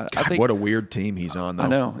 I think what a weird team he's on, though. I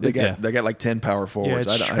know. They got like 10 power forwards.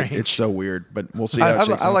 It's so weird, but we'll see how it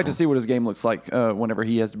shakes out. I like to see what his game looks like whenever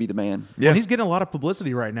he has to be the man. Yeah. Well, he's getting a lot of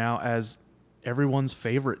publicity right now as everyone's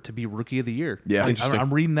favorite to be Rookie of the Year. Yeah,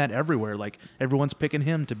 I'm reading that everywhere. Like, everyone's picking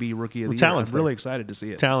him to be Rookie of the Year. I'm really excited to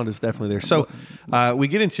see it. Talent is definitely there. So we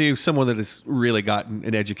get into someone that has really gotten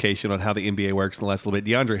an education on how the NBA works in the last little bit.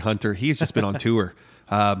 DeAndre Hunter, he has just been on tour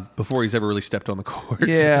before he's ever really stepped on the court.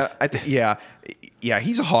 Yeah,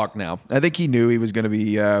 he's a Hawk now. I think he knew he was going to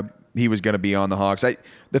be on the Hawks.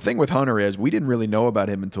 The thing with Hunter is we didn't really know about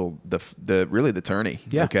him until the tourney.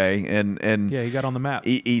 Yeah. Okay. And he got on the map.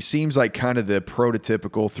 He seems like kind of the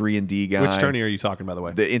prototypical 3-and-D guy. Which tourney are you talking, by the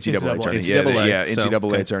way? The NCAA tourney.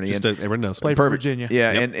 NCAA tourney. Just everyone knows. Played for Virginia.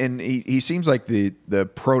 Yeah, yep. and he seems like the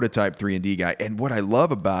prototype 3-and-D guy. And what I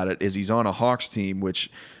love about it is he's on a Hawks team, which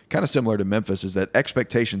kind of similar to Memphis, is that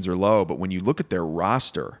expectations are low, but when you look at their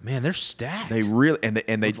roster, man, they're stacked. They really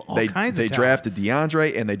they drafted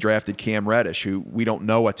DeAndre and they drafted Cam Reddish, who we don't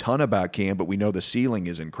know a ton about Cam, but we know the ceiling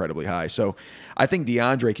is incredibly high. So I think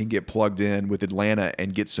DeAndre can get plugged in with Atlanta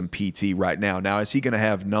and get some PT right now. Now, is he going to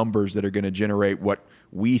have numbers that are going to generate what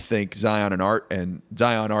we think Zion,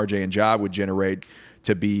 RJ, and Ja would generate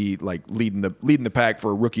to be like leading the pack for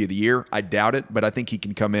a Rookie of the Year? I doubt it, but I think he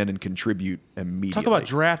can come in and contribute immediately. Talk about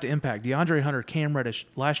draft impact. DeAndre Hunter, Cam Reddish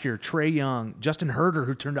last year, Trae Young, Justin Herter,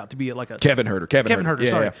 who turned out to be like a Kevin Herter.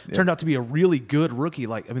 Turned out to be a really good rookie.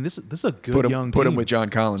 Like, I mean, this is a good young team. Put him with John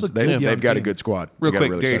Collins. They've got a good squad. Real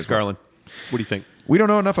quick, Darius Garland. What do you think? We don't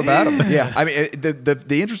know enough about him. Yeah, I mean,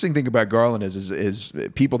 the interesting thing about Garland is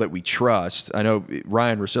people that we trust. I know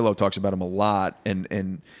Ryan Russillo talks about him a lot,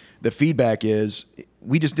 and the feedback is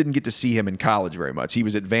we just didn't get to see him in college very much. He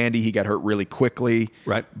was at Vandy. He got hurt really quickly.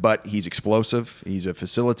 Right. But he's explosive. He's a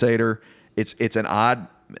facilitator. It's an odd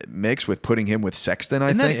mix with putting him with Sexton, I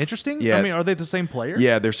think. Isn't that interesting? Yeah. I mean, are they the same player?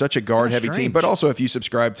 Yeah, they're such a guard-heavy team. But also, if you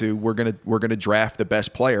subscribe to we're gonna draft the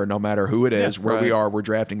best player, no matter who it is, we are, we're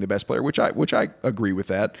drafting the best player, which I agree with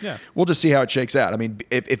that. Yeah. We'll just see how it shakes out. I mean,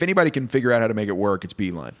 if anybody can figure out how to make it work, it's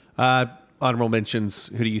Beeline. Honorable mentions,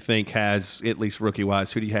 who do you think has, at least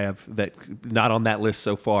rookie-wise, who do you have that not on that list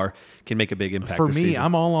so far can make a big impact For this me, season?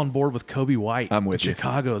 I'm all on board with Kobe White. I'm with you.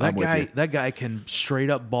 Chicago. That guy can straight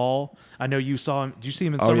up ball. I know you saw him. Did you see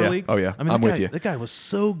him in Oh, Summer yeah. League? Oh, yeah. I mean, I'm with you. That guy was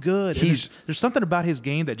so good. There's something about his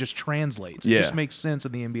game that just translates. It just makes sense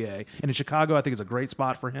in the NBA. And in Chicago, I think it's a great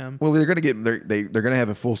spot for him. Well, they're going to have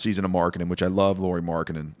a full season of Markkanen, which I love Lauri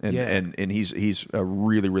Markkanen, and he's a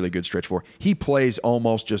really, really good stretch for. He plays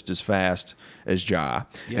almost just as fast as Ja.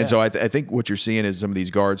 And so I think what you're seeing is some of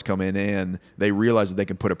these guards come in and they realize that they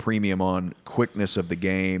can put a premium on quickness of the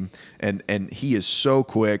game, and he is so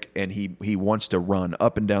quick, and he wants to run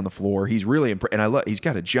up and down the floor. He's really and he's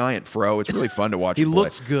got a giant fro. It's really fun to watch. He him play.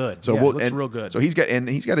 looks good. So he looks real good. So he's got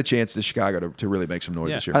a chance to Chicago to really make some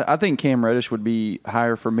noise this year. I think Cam Reddish would be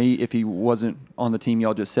higher for me if he wasn't on the team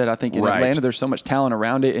y'all just said. I think in Atlanta there's so much talent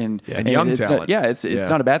around it, and young talent. It's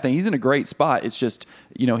not a bad thing. He's in a great spot. It's just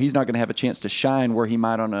he's not going to have a chance to shine where he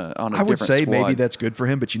might on a I would say squad. Maybe that's good for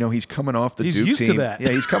him, but he's coming off the He's Duke used team. to that. Yeah,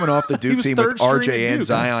 he's coming off the Duke team with third string RJ at and Duke.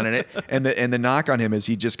 Zion in it, and the knock on him is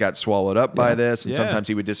he just got swallowed up by this, and sometimes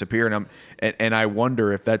he would disappear, and I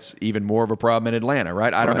wonder if that's even more of a problem in Atlanta,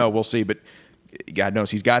 right? I don't know. We'll see, but God knows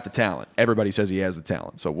he's got the talent. Everybody says he has the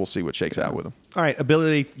talent, so we'll see what shakes out with him. All right,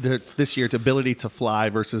 ability to fly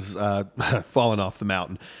versus falling off the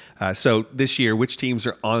mountain. So this year, which teams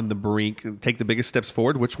are on the brink, take the biggest steps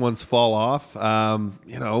forward? Which ones fall off?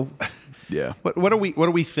 Yeah. What are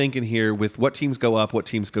we thinking here with what teams go up, what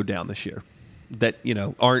teams go down this year? That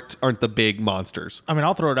aren't the big monsters. I mean,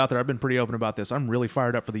 I'll throw it out there. I've been pretty open about this. I'm really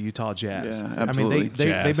fired up for the Utah Jazz. Yeah, I absolutely. mean,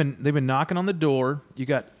 Jazz. they've been knocking on the door. You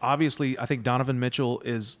got obviously, I think Donovan Mitchell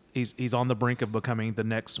he's on the brink of becoming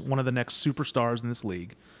one of the next superstars in this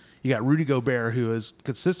league. You got Rudy Gobert, who is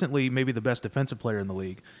consistently maybe the best defensive player in the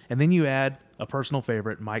league, and then you add a personal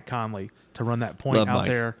favorite, Mike Conley, to run that point Love out Mike.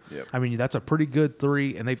 there. Yep. I mean, that's a pretty good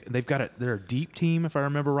three, and they've got they're a deep team, if I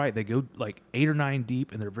remember right. They go like 8 or 9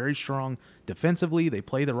 deep, and they're very strong defensively. They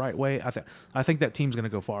play the right way. I think that team's going to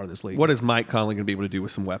go far this league. What is Mike Conley going to be able to do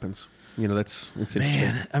with some weapons? It's interesting.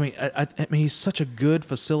 Man, I mean, I mean, he's such a good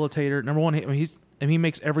facilitator. Number one, he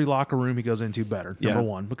makes every locker room he goes into better. Number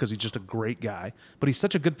one, because he's just a great guy. But he's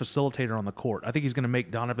such a good facilitator on the court. I think he's going to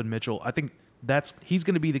make Donovan Mitchell. I think he's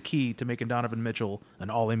going to be the key to making Donovan Mitchell an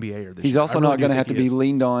All NBAer this year. He's also I really not going do to have to think be he is.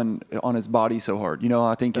 leaned on his body so hard.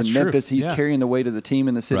 I think That's in true. Memphis he's Yeah. carrying the weight of the team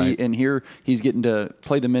in the city, Right. and here he's getting to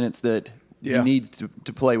play the minutes that Yeah. he needs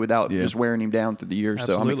to play without just wearing him down through the year. So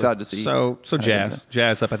I'm Absolutely. excited to see. So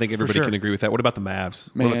Jazz up. I think everybody sure. can agree with that. What about the Mavs?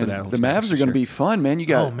 What Man, about Dallas the Mavs Mavericks are this going to year? be fun, man. You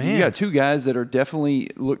got man. you got two guys that are definitely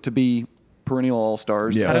look to be perennial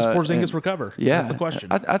all-stars. Yeah. How does and- Porzingis recover? Yeah, That's the question.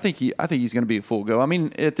 I think he's going to be a full go. I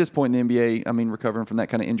mean, at this point in the NBA, I mean, recovering from that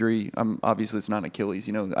kind of injury, obviously it's not an Achilles.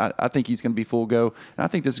 I think he's going to be full go, and I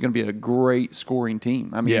think this is going to be a great scoring team.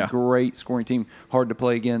 I mean, Yeah. great scoring team, hard to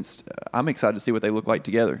play against. I'm excited to see what they look like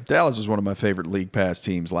together. Dallas was one of my favorite league pass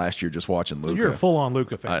teams last year. Just watching Luka. You're a full-on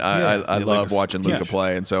Luka fan. I love Lakers. watching Luka Yeah.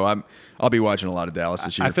 play, and so I'll be watching a lot of Dallas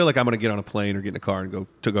this year. I feel like I'm going to get on a plane or get in a car and go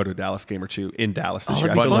to a Dallas game or two in Dallas this Oh, year.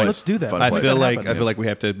 that'd be I feel fun. like- Let's do that. Fun I place. feel Make that like happen. I feel like we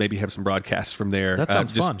have to maybe have some broadcasts from there. That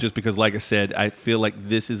sounds fun. Just because, like I said, I feel like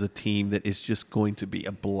this is a team that is just going to be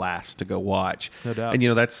a blast to go watch. No doubt.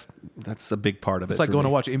 And that's a big part of it. It's like for going me.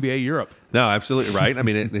 to watch NBA Europe. No, absolutely right. I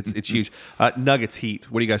mean, it's huge. Nuggets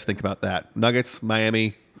Heat. What do you guys think about that? Nuggets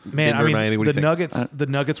Miami. Man, Denver, I mean, Miami. What do the you think? Nuggets. The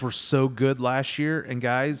Nuggets were so good last year, and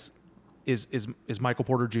guys, is Michael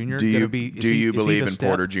Porter Jr. Do you going to be? do you believe in step?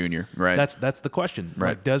 Porter Jr.? Right. That's the question. Right.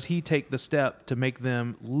 Like, does he take the step to make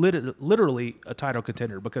them literally a title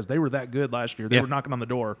contender? Because they were that good last year. They Yeah. were knocking on the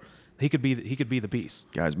door. He could be the piece.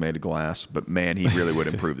 Guy's made of glass, but man, he really would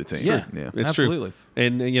improve the team. Yeah. yeah. It's Absolutely. true.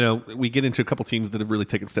 And we get into a couple teams that have really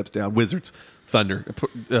taken steps down. Wizards, Thunder.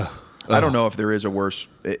 I don't know if there is a worse,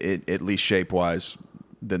 at least shape wise,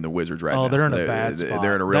 than the Wizards right now. Oh, they're in a bad spot.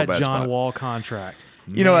 They're in a real that bad John spot. Wall contract.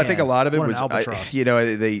 I think a lot of it what an was, albatross.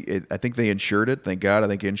 I think they insured it. Thank God. I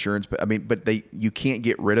think insurance. But you can't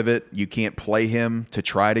get rid of it. You can't play him to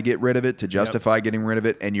try to get rid of it, to justify getting rid of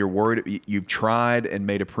it. And you're worried. You've tried and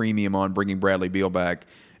made a premium on bringing Bradley Beal back.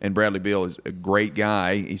 And Bradley Beal is a great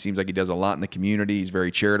guy. He seems like he does a lot in the community. He's very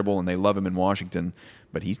charitable, and they love him in Washington.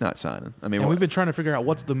 But he's not signing. I mean, And we've been trying to figure out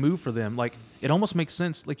what's the move for them. Like, it almost makes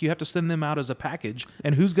sense. Like, you have to send them out as a package,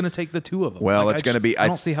 and who's going to take the two of them? Well, Like, it's gonna be- I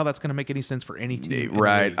don't see how that's going to make any sense for any team. in the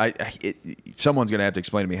right. league. Someone's going to have to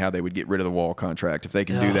explain to me how they would get rid of the Wall contract. If they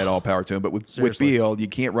can do Ugh. that, all power to him. But with Seriously. Beal, you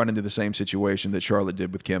can't run into the same situation that Charlotte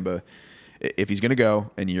did with Kemba. If he's going to go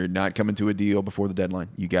and you're not coming to a deal before the deadline,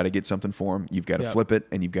 you got to get something for him. You've got to Yep. flip it,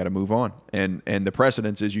 and you've got to move on. And the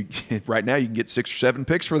precedence is right now you can get 6 or 7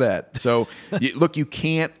 picks for that. So look, you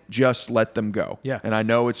can't just let them go. Yeah. And I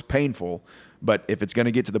know it's painful, but if it's going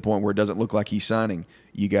to get to the point where it doesn't look like he's signing,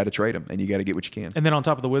 you got to trade him, and you got to get what you can. And then on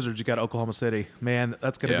top of the Wizards, you got Oklahoma City. Man,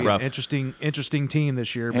 that's going to Yeah. be Rough. an interesting team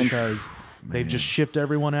this year because they've just shipped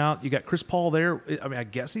everyone out. You got Chris Paul there. I mean, I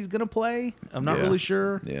guess he's going to play. I'm not Yeah. really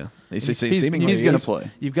sure. Yeah. Seemingly he's going to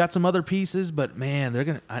play. You've got some other pieces, but man, they're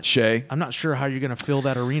going to. Shea. I'm not sure how you're going to fill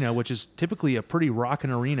that arena, which is typically a pretty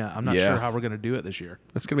rocking arena. I'm not Yeah. sure how we're going to do it this year.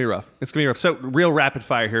 It's going to be rough. It's going to be rough. So, real rapid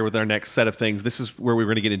fire here with our next set of things. This is where we're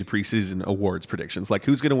going to get into preseason awards predictions. Like,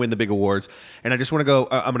 who's going to win the big awards? And I just want to go,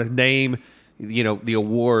 I'm going to name, the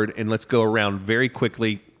award, and let's go around very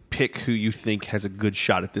quickly. Pick who you think has a good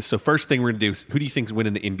shot at this. So, first thing we're going to do is who do you think is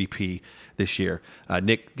winning the MVP this year?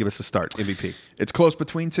 Nick, give us a start. MVP. It's close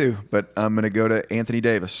between two, but I'm going to go to Anthony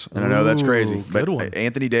Davis. And I know that's crazy, Ooh, but good one.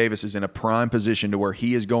 Anthony Davis is in a prime position to where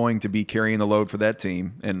he is going to be carrying the load for that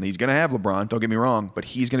team. And he's going to have LeBron, don't get me wrong, but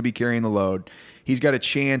he's going to be carrying the load. He's got a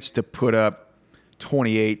chance to put up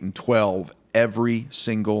 28 and 12 every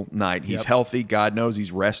single night. He's Yep. healthy. God knows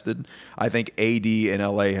he's rested. I think AD in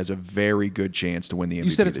LA has a very good chance to win the MVP. You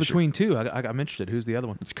said it's this year. between two. I'm interested. Who's the other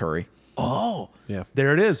one? It's Curry. Oh, Yeah.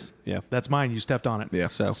 there it is. Yeah. That's mine. You stepped on it. Yeah.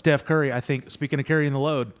 So- Steph Curry, I think, speaking of carrying the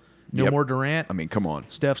load, no Yep. more Durant. I mean, come on.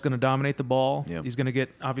 Steph's going to dominate the ball. Yep. He's going to get,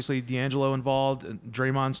 obviously, D'Angelo involved. And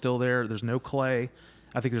Draymond's still there. There's no Clay.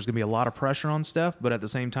 I think there's going to be a lot of pressure on Steph, but at the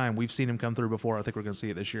same time, we've seen him come through before. I think we're going to see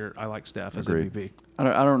it this year. I like Steph as MVP. I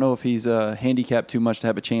don't know if he's handicapped too much to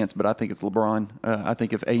have a chance, but I think it's LeBron. I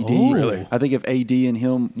think if AD, I think if AD and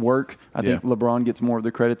him work, I think LeBron gets more of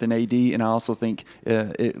the credit than AD, and I also think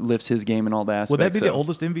it lifts his game in all the aspects. Would that be the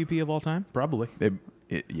oldest MVP of all time? Probably.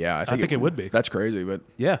 I think it would be. That's crazy, but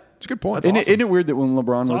yeah, it's a good point. Isn't it weird that when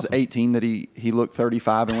LeBron was awesome. 18 that he looked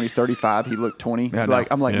 35, and when he's 35 he looked 20? Yeah,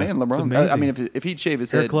 I'm like, man, LeBron. I mean, if he'd shave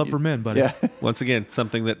his Hair head, club for men, buddy. Yeah, Once again,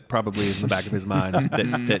 something that probably is in the back of his mind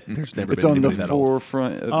that there's never it's been on the anybody that old.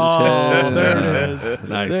 forefront of his Oh, head. there it is.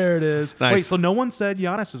 Nice. There it is. Nice. Wait, so no one said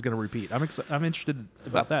Giannis is going to repeat? I'm interested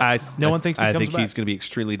about that. No one thinks he I comes think back. he's going to be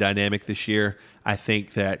extremely dynamic this year. I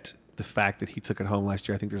think that the fact that he took it home last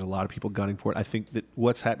year, I think there's a lot of people gunning for it. I think that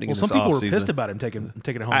what's happening Well, in some this people were offseason- pissed about him taking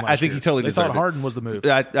it home. I last think year. he totally They deserved thought it. Harden was the move.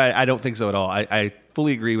 I don't think so at all. I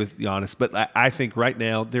fully agree with Giannis, but I think right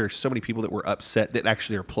now there are so many people that were upset that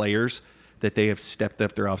actually are players that they have stepped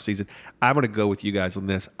up their offseason. I'm going to go with you guys on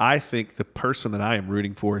this. I think the person that I am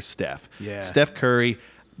rooting for is Steph. Yeah. Steph Curry.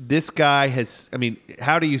 This guy has, I mean,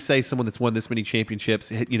 how do you say someone that's won this many championships,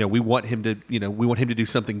 we want him to do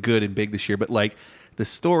something good and big this year, but like the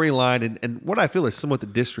storyline and what I feel is somewhat the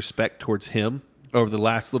disrespect towards him over the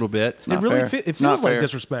last little bit. Not It really fair. it It's feels not like fair.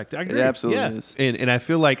 disrespect. I agree. It absolutely Yeah. is. And I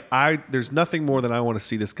feel like there's nothing more than I want to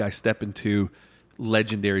see this guy step into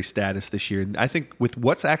legendary status this year. And I think with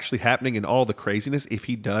what's actually happening and all the craziness, if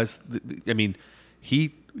he does, I mean,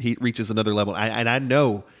 he reaches another level. And I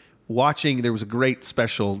know there was a great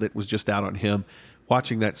special that was just out on him.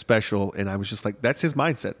 Watching that special, and I was just like, that's his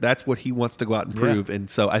mindset. That's what he wants to go out and prove. And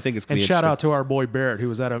so I think it's going And to be shout out interesting. to our boy Barrett, who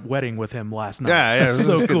was at a wedding with him last night. Yeah, That's it was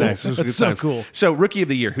so good cool. nights. It was That's good so times. cool. So, Rookie of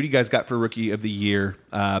the Year. Who do you guys got for Rookie of the Year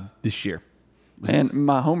this year? Man,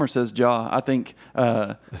 my homer says Ja. I think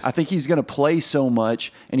he's going to play so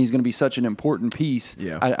much, and he's going to be such an important piece.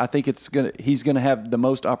 Yeah. I think he's going to have the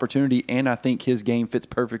most opportunity, and I think his game fits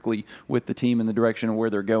perfectly with the team and the direction of where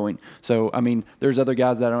they're going. So, I mean, there's other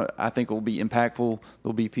guys that I think will be impactful.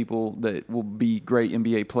 There'll be people that will be great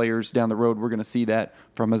NBA players down the road. We're going to see that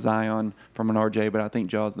from a Zion, from an RJ, but I think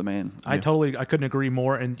Ja's the man. I couldn't agree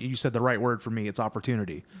more. And you said the right word for me. It's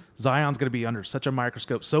opportunity. Zion's going to be under such a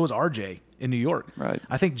microscope. So is RJ in New York. Right.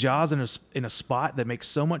 I think Ja's in a spot that makes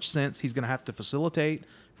so much sense. He's going to have to facilitate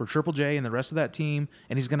for Triple J and the rest of that team,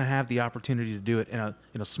 and he's going to have the opportunity to do it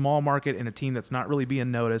in a small market in a team that's not really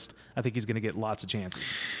being noticed. I think he's going to get lots of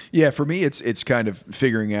chances. Yeah, for me, it's kind of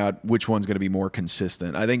figuring out which one's going to be more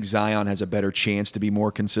consistent. I think Zion has a better chance to be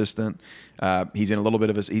more consistent. He's in a little bit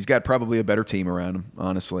of he's got probably a better team around him,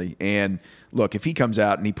 honestly. And look, if he comes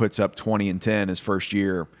out and he puts up 20 and 10 his first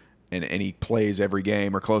year, and he plays every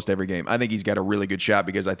game or close to every game, I think he's got a really good shot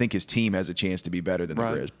because I think his team has a chance to be better than the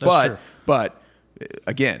Right. Grizz. That's true. But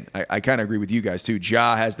again, I kind of agree with you guys too.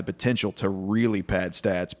 Ja has the potential to really pad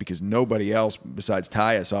stats because nobody else besides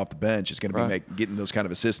Tyus off the bench is going to be getting those kind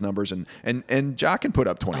of assist numbers, and Ja can put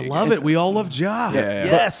up 20. I love it. We all love Ja. Yeah.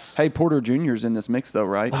 Yes. Hey, Porter Jr.'s in this mix, though,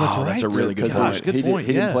 right? That's a really good Because point. Good point,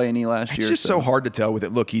 He yeah. didn't play any last It's year. just so hard to tell with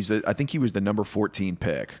it. Look, I think he was the number 14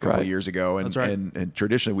 pick a couple of Right. years ago, and, That's right. and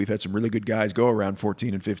traditionally we've had some really good guys go around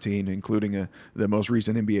 14 and 15, including the most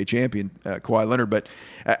recent NBA champion, Kawhi Leonard. But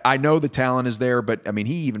I know the talent is there, but I mean,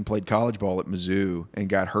 he even played college ball at Mizzou and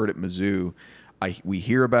got hurt at Mizzou. We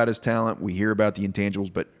hear about his talent, we hear about the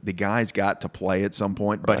intangibles, but the guy's got to play at some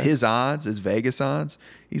point. But his odds, his Vegas odds,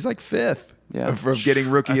 he's like fifth of getting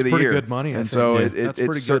Rookie That's of the pretty year. good money, I and think. so Yeah. it, That's pretty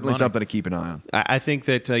it's good certainly money. something to keep an eye on. I think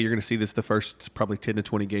that you're going to see this the first probably 10 to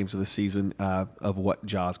 20 games of the season of what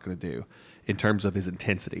Ja's going to do in terms of his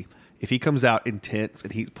intensity. If he comes out intense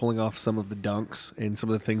and he's pulling off some of the dunks and some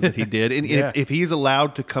of the things that he did, and Yeah. if he's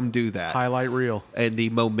allowed to come do that, Highlight reel. and the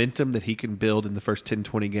momentum that he can build in the first 10,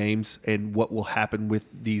 20 games and what will happen with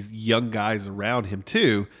these young guys around him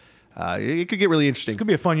too, it could get really interesting. It's going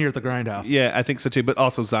to be a fun year at the Grindhouse. Yeah, I think so too. But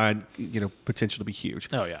also Zion, potential to be huge.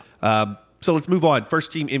 Oh, yeah. So let's move on.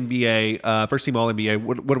 First team NBA, first team All NBA.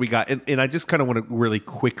 What do we got? And I just kind of want to really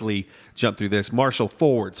quickly jump through this. Marshall,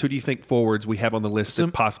 forwards. Who do you think forwards we have on the list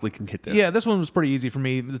that possibly can hit this? Yeah, this one was pretty easy for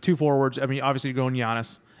me. The two forwards, I mean, obviously you're going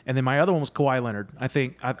Giannis. And then my other one was Kawhi Leonard. I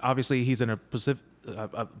think, obviously, he's in a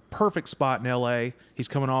perfect spot in L.A. He's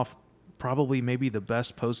coming off probably maybe the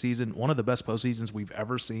best postseason, one of the best postseasons we've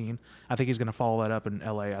ever seen. I think he's going to follow that up in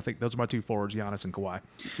L.A. I think those are my two forwards, Giannis and Kawhi.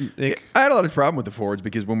 Nick? I had a lot of problem with the forwards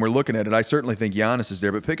because when we're looking at it, I certainly think Giannis is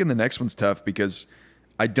there, but picking the next one's tough because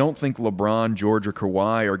I don't think LeBron, George, or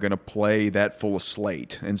Kawhi are going to play that full a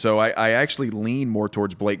slate. And so I actually lean more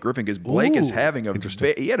towards Blake Griffin because Blake is having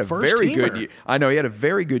he had a very good year. I know he had a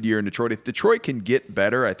very good year in Detroit. If Detroit can get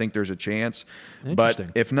better, I think there's a chance. But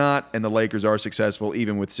if not, and the Lakers are successful,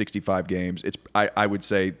 even with 65 games, I would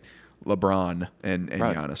say LeBron and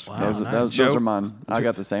Giannis. Wow, those are mine. I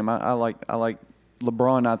got the same. I like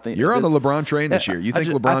LeBron. I think you're on the LeBron train this year. You think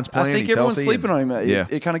LeBron's playing? I think everyone's sleeping on him. Yeah.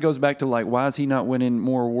 It kind of goes back to like, why is he not winning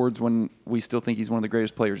more awards when we still think he's one of the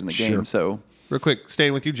greatest players in the game? So, real quick,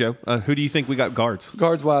 staying with you, Joe. Who do you think we got guards?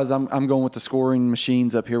 Guards wise, I'm going with the scoring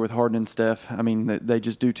machines up here with Harden and Steph. I mean, they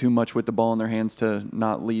just do too much with the ball in their hands to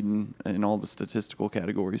not lead in all the statistical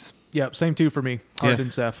categories. Yep, same two for me. Harden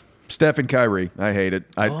and Steph. Steph and Kyrie, I hate it.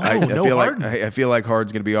 I feel like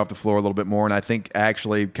Harden's going to be off the floor a little bit more, and I think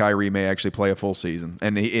actually Kyrie may actually play a full season.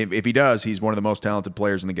 And if he does, he's one of the most talented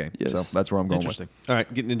players in the game. Yes. So that's where I'm going with. All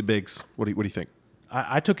right, getting into bigs. What do you think?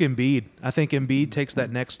 I took Embiid. I think Embiid takes that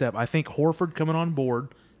next step. I think Horford coming on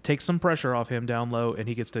board takes some pressure off him down low, and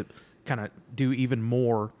he gets to kind of do even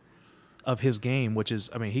more of his game, which is,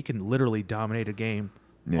 I mean, he can literally dominate a game.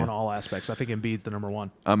 On all aspects. I think Embiid's the number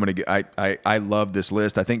one. I love this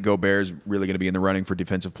list. I think Gobert's really going to be in the running for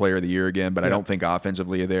Defensive Player of the Year again, but I don't think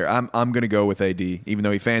offensively there. I'm going to go with AD. Even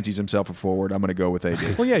though he fancies himself a forward, I'm going to go with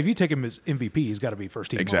AD. Well, yeah, if you take him as MVP, he's got to be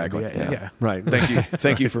first team. Exactly. Yeah. Right.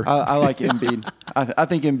 Thank you for. I like Embiid. I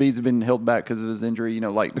think Embiid's been held back because of his injury.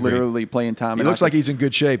 Literally playing time. He looks like he's in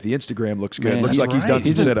good shape. The Instagram looks good. Man, looks like he's done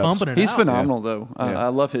some sit-ups. He's phenomenal though. I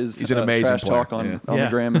love his. He's an amazing trash player. talk on the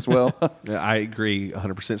gram as well. Yeah, I agree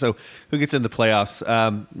 100%. So who gets in the playoffs?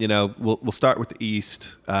 We'll start with the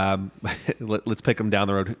East. Let's pick them down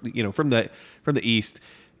the road. From the East,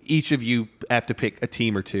 each of you have to pick a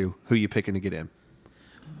team or two. Who are you picking to get in?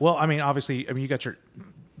 Well, I mean, obviously, you got your.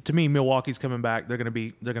 To me, Milwaukee's coming back. They're going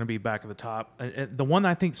to be back at the top. The one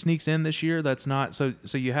I think sneaks in this year. That's not so.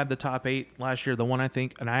 You had the top 8 last year. The one I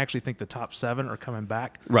think, and I actually think the top 7 are coming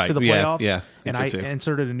back to the playoffs. Yeah. And I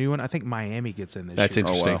inserted a new one. I think Miami gets in this year. That's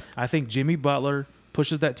interesting. Oh, wow. I think Jimmy Butler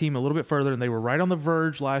pushes that team a little bit further, and they were right on the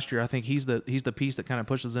verge last year. I think he's the piece that kind of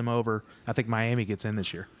pushes them over. I think Miami gets in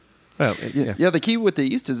this year. Well, yeah. The key with the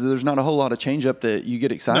East is there's not a whole lot of change up that you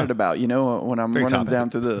get excited about. When I'm running down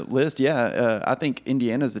through the list, I think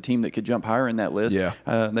Indiana's a team that could jump higher in that list.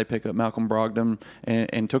 Yeah. They pick up Malcolm Brogdon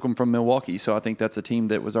and took him from Milwaukee, so I think that's a team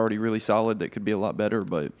that was already really solid that could be a lot better.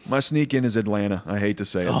 But my sneak in is Atlanta. I hate to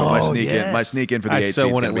say it, but my sneak in for the 8 seed. I so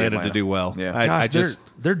want Atlanta to do well. Yeah. Gosh,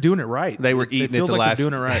 they're doing it right. They were eating it the last. They're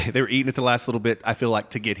doing it right. They were eating it the last little bit. I feel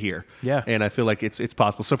like to get here. Yeah. And I feel like it's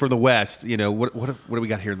possible. So for the West, what do we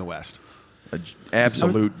got here in the West?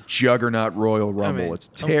 Absolute juggernaut Royal Rumble. I mean, it's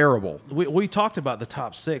terrible. We talked about the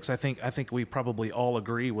top 6. I think we probably all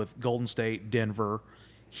agree with Golden State, Denver,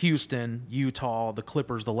 Houston, Utah, the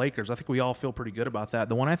Clippers, the Lakers. I think we all feel pretty good about that.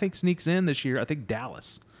 The one I think sneaks in this year, I think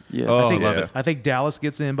Dallas. Yes. I love it. I think Dallas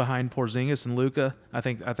gets in behind Porzingis and Luka. I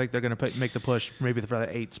think they're going to make the push maybe for that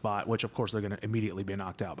 8 spot, which of course they're going to immediately be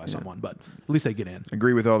knocked out by someone, but at least they get in.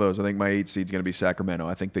 Agree with all those. I think my 8 seed is going to be Sacramento.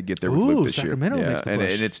 I think they get there with Luke this Sacramento year. makes the and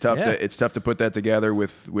push. it's tough to put that together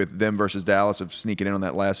with them versus Dallas of sneaking in on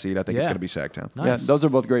that last seed. I think it's going to be Sacktown. Nice. Yeah, those are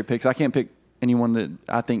both great picks. I can't pick anyone that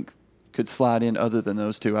I think could slide in other than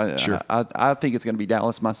those two. I think it's going to be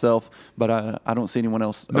Dallas myself, but I don't see anyone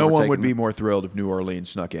else. No one would be more thrilled if New Orleans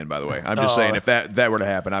snuck in. By the way, I'm just saying if that were to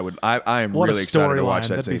happen, I am really excited to watch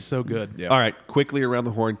that That'd team. be so good. Yeah. All right, quickly around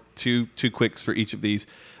the horn, two quicks for each of these.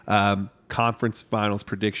 Conference finals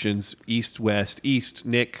predictions, East, West. East,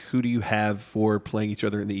 Nick, who do you have for playing each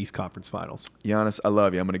other in the East Conference Finals? Giannis, I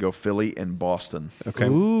love you. I'm going to go Philly and Boston. Okay.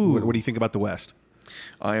 Ooh. What do you think about the West?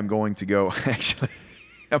 I am going to go actually.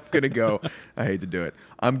 I'm going to go. I hate to do it.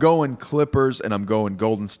 I'm going Clippers, and I'm going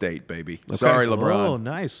Golden State, baby. Okay. Sorry, LeBron. Oh,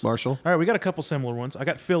 nice. Marshall? All right, we got a couple similar ones. I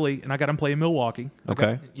got Philly, and I got them playing Milwaukee.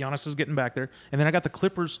 Okay. Giannis is getting back there. And then I got the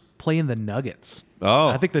Clippers playing the Nuggets. Oh,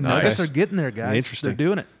 I think the Nuggets are getting there, guys. Interesting. They're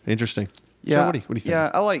doing it. Interesting. Yeah, Joe, what do you think? Yeah,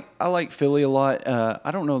 I like Philly a lot. I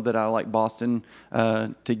don't know that I like Boston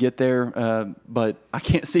to get there, but I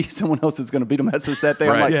can't see someone else that's going to beat them. That's just that thing.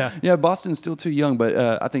 Right. I'm like, yeah, Boston's still too young, but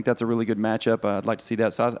I think that's a really good matchup. I'd like to see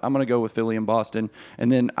that. So I'm going to go with Philly and Boston,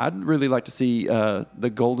 and then I'd really like to see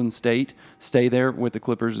the Golden State stay there with the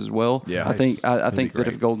Clippers as well. Yeah, I think that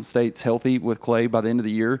if Golden State's healthy with Clay by the end of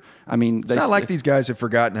the year, I mean, it's not like these guys have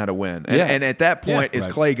forgotten how to win. And at that point, is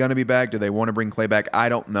Clay going to be back? Do they want to bring Clay back? I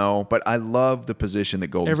don't know, but I love the position that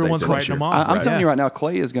Golden Everyone's State's in this writing year. them off. I'm telling you right now,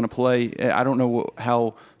 Clay is going to play. I don't know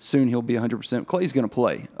how soon he'll be 100%. Clay's going to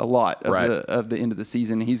play a lot of the end of the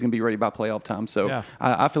season. He's going to be ready by playoff time. So Yeah.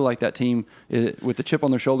 I feel like that team, with the chip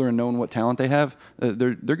on their shoulder and knowing what talent they have,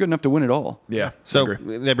 they're good enough to win it all. Yeah. So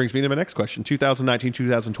agree. that brings me to my next question.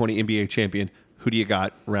 2019-2020 NBA champion. Who do you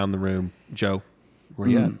got around the room? Joe, where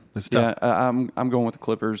you at? Let's Yeah, start. I'm going with the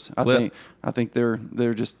Clippers. Clip. I think they're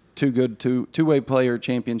just too good, two-way player,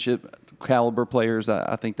 championship caliber players.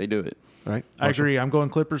 I think they do it. All right. I agree. I'm going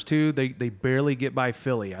Clippers too. They barely get by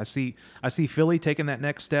Philly. I see Philly taking that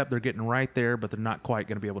next step. They're getting right there, but they're not quite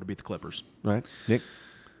going to be able to beat the Clippers. All right. Nick.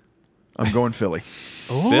 I'm going Philly.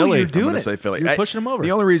 Oh, Philly. you're I'm doing I'm going it. to say Philly. You're pushing them over.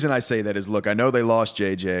 The only reason I say that is, look, I know they lost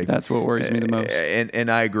JJ. That's what worries me the most.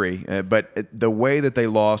 And I agree. But the way that they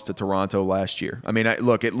lost to Toronto last year, I mean,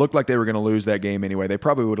 look, it looked like they were going to lose that game anyway. They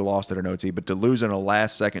probably would have lost it in OT, but to lose in a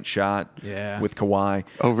last-second shot with Kawhi.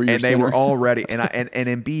 Over your and they were center. already – and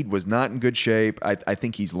Embiid was not in good shape. I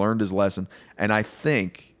think he's learned his lesson. And I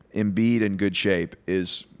think Embiid in good shape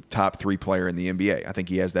is top 3 player in the NBA. I think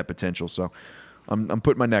he has that potential. So I'm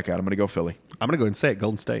putting my neck out. I'm going to go Philly. I'm going to go ahead and say it.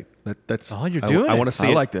 Golden State. That's. Oh, you're doing I it. want to see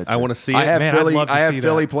I it. like that. I too. want to see I it. have Man, I'd Philly. love to I have see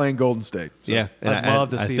Philly that. playing Golden State. So. Yeah, and I'd love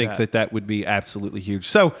to see think that. that would be absolutely huge.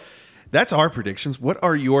 So that's our predictions. What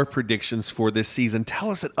are your predictions for this season?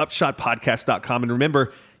 Tell us at upshotpodcast.com. And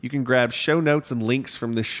remember, you can grab show notes and links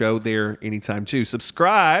from this show there anytime too.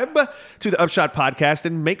 Subscribe to the Upshot Podcast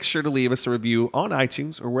and make sure to leave us a review on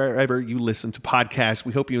iTunes or wherever you listen to podcasts.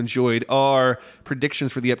 We hope you enjoyed our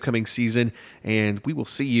predictions for the upcoming season, and we will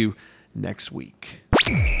see you next week.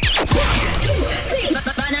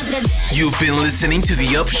 You've been listening to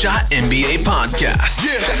the Upshot NBA podcast.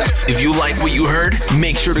 If you like what you heard,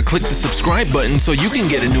 make sure to click the subscribe button so you can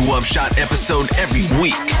get a new Upshot episode every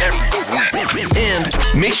week. And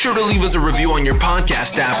make sure to leave us a review on your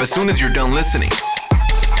podcast app as soon as you're done listening.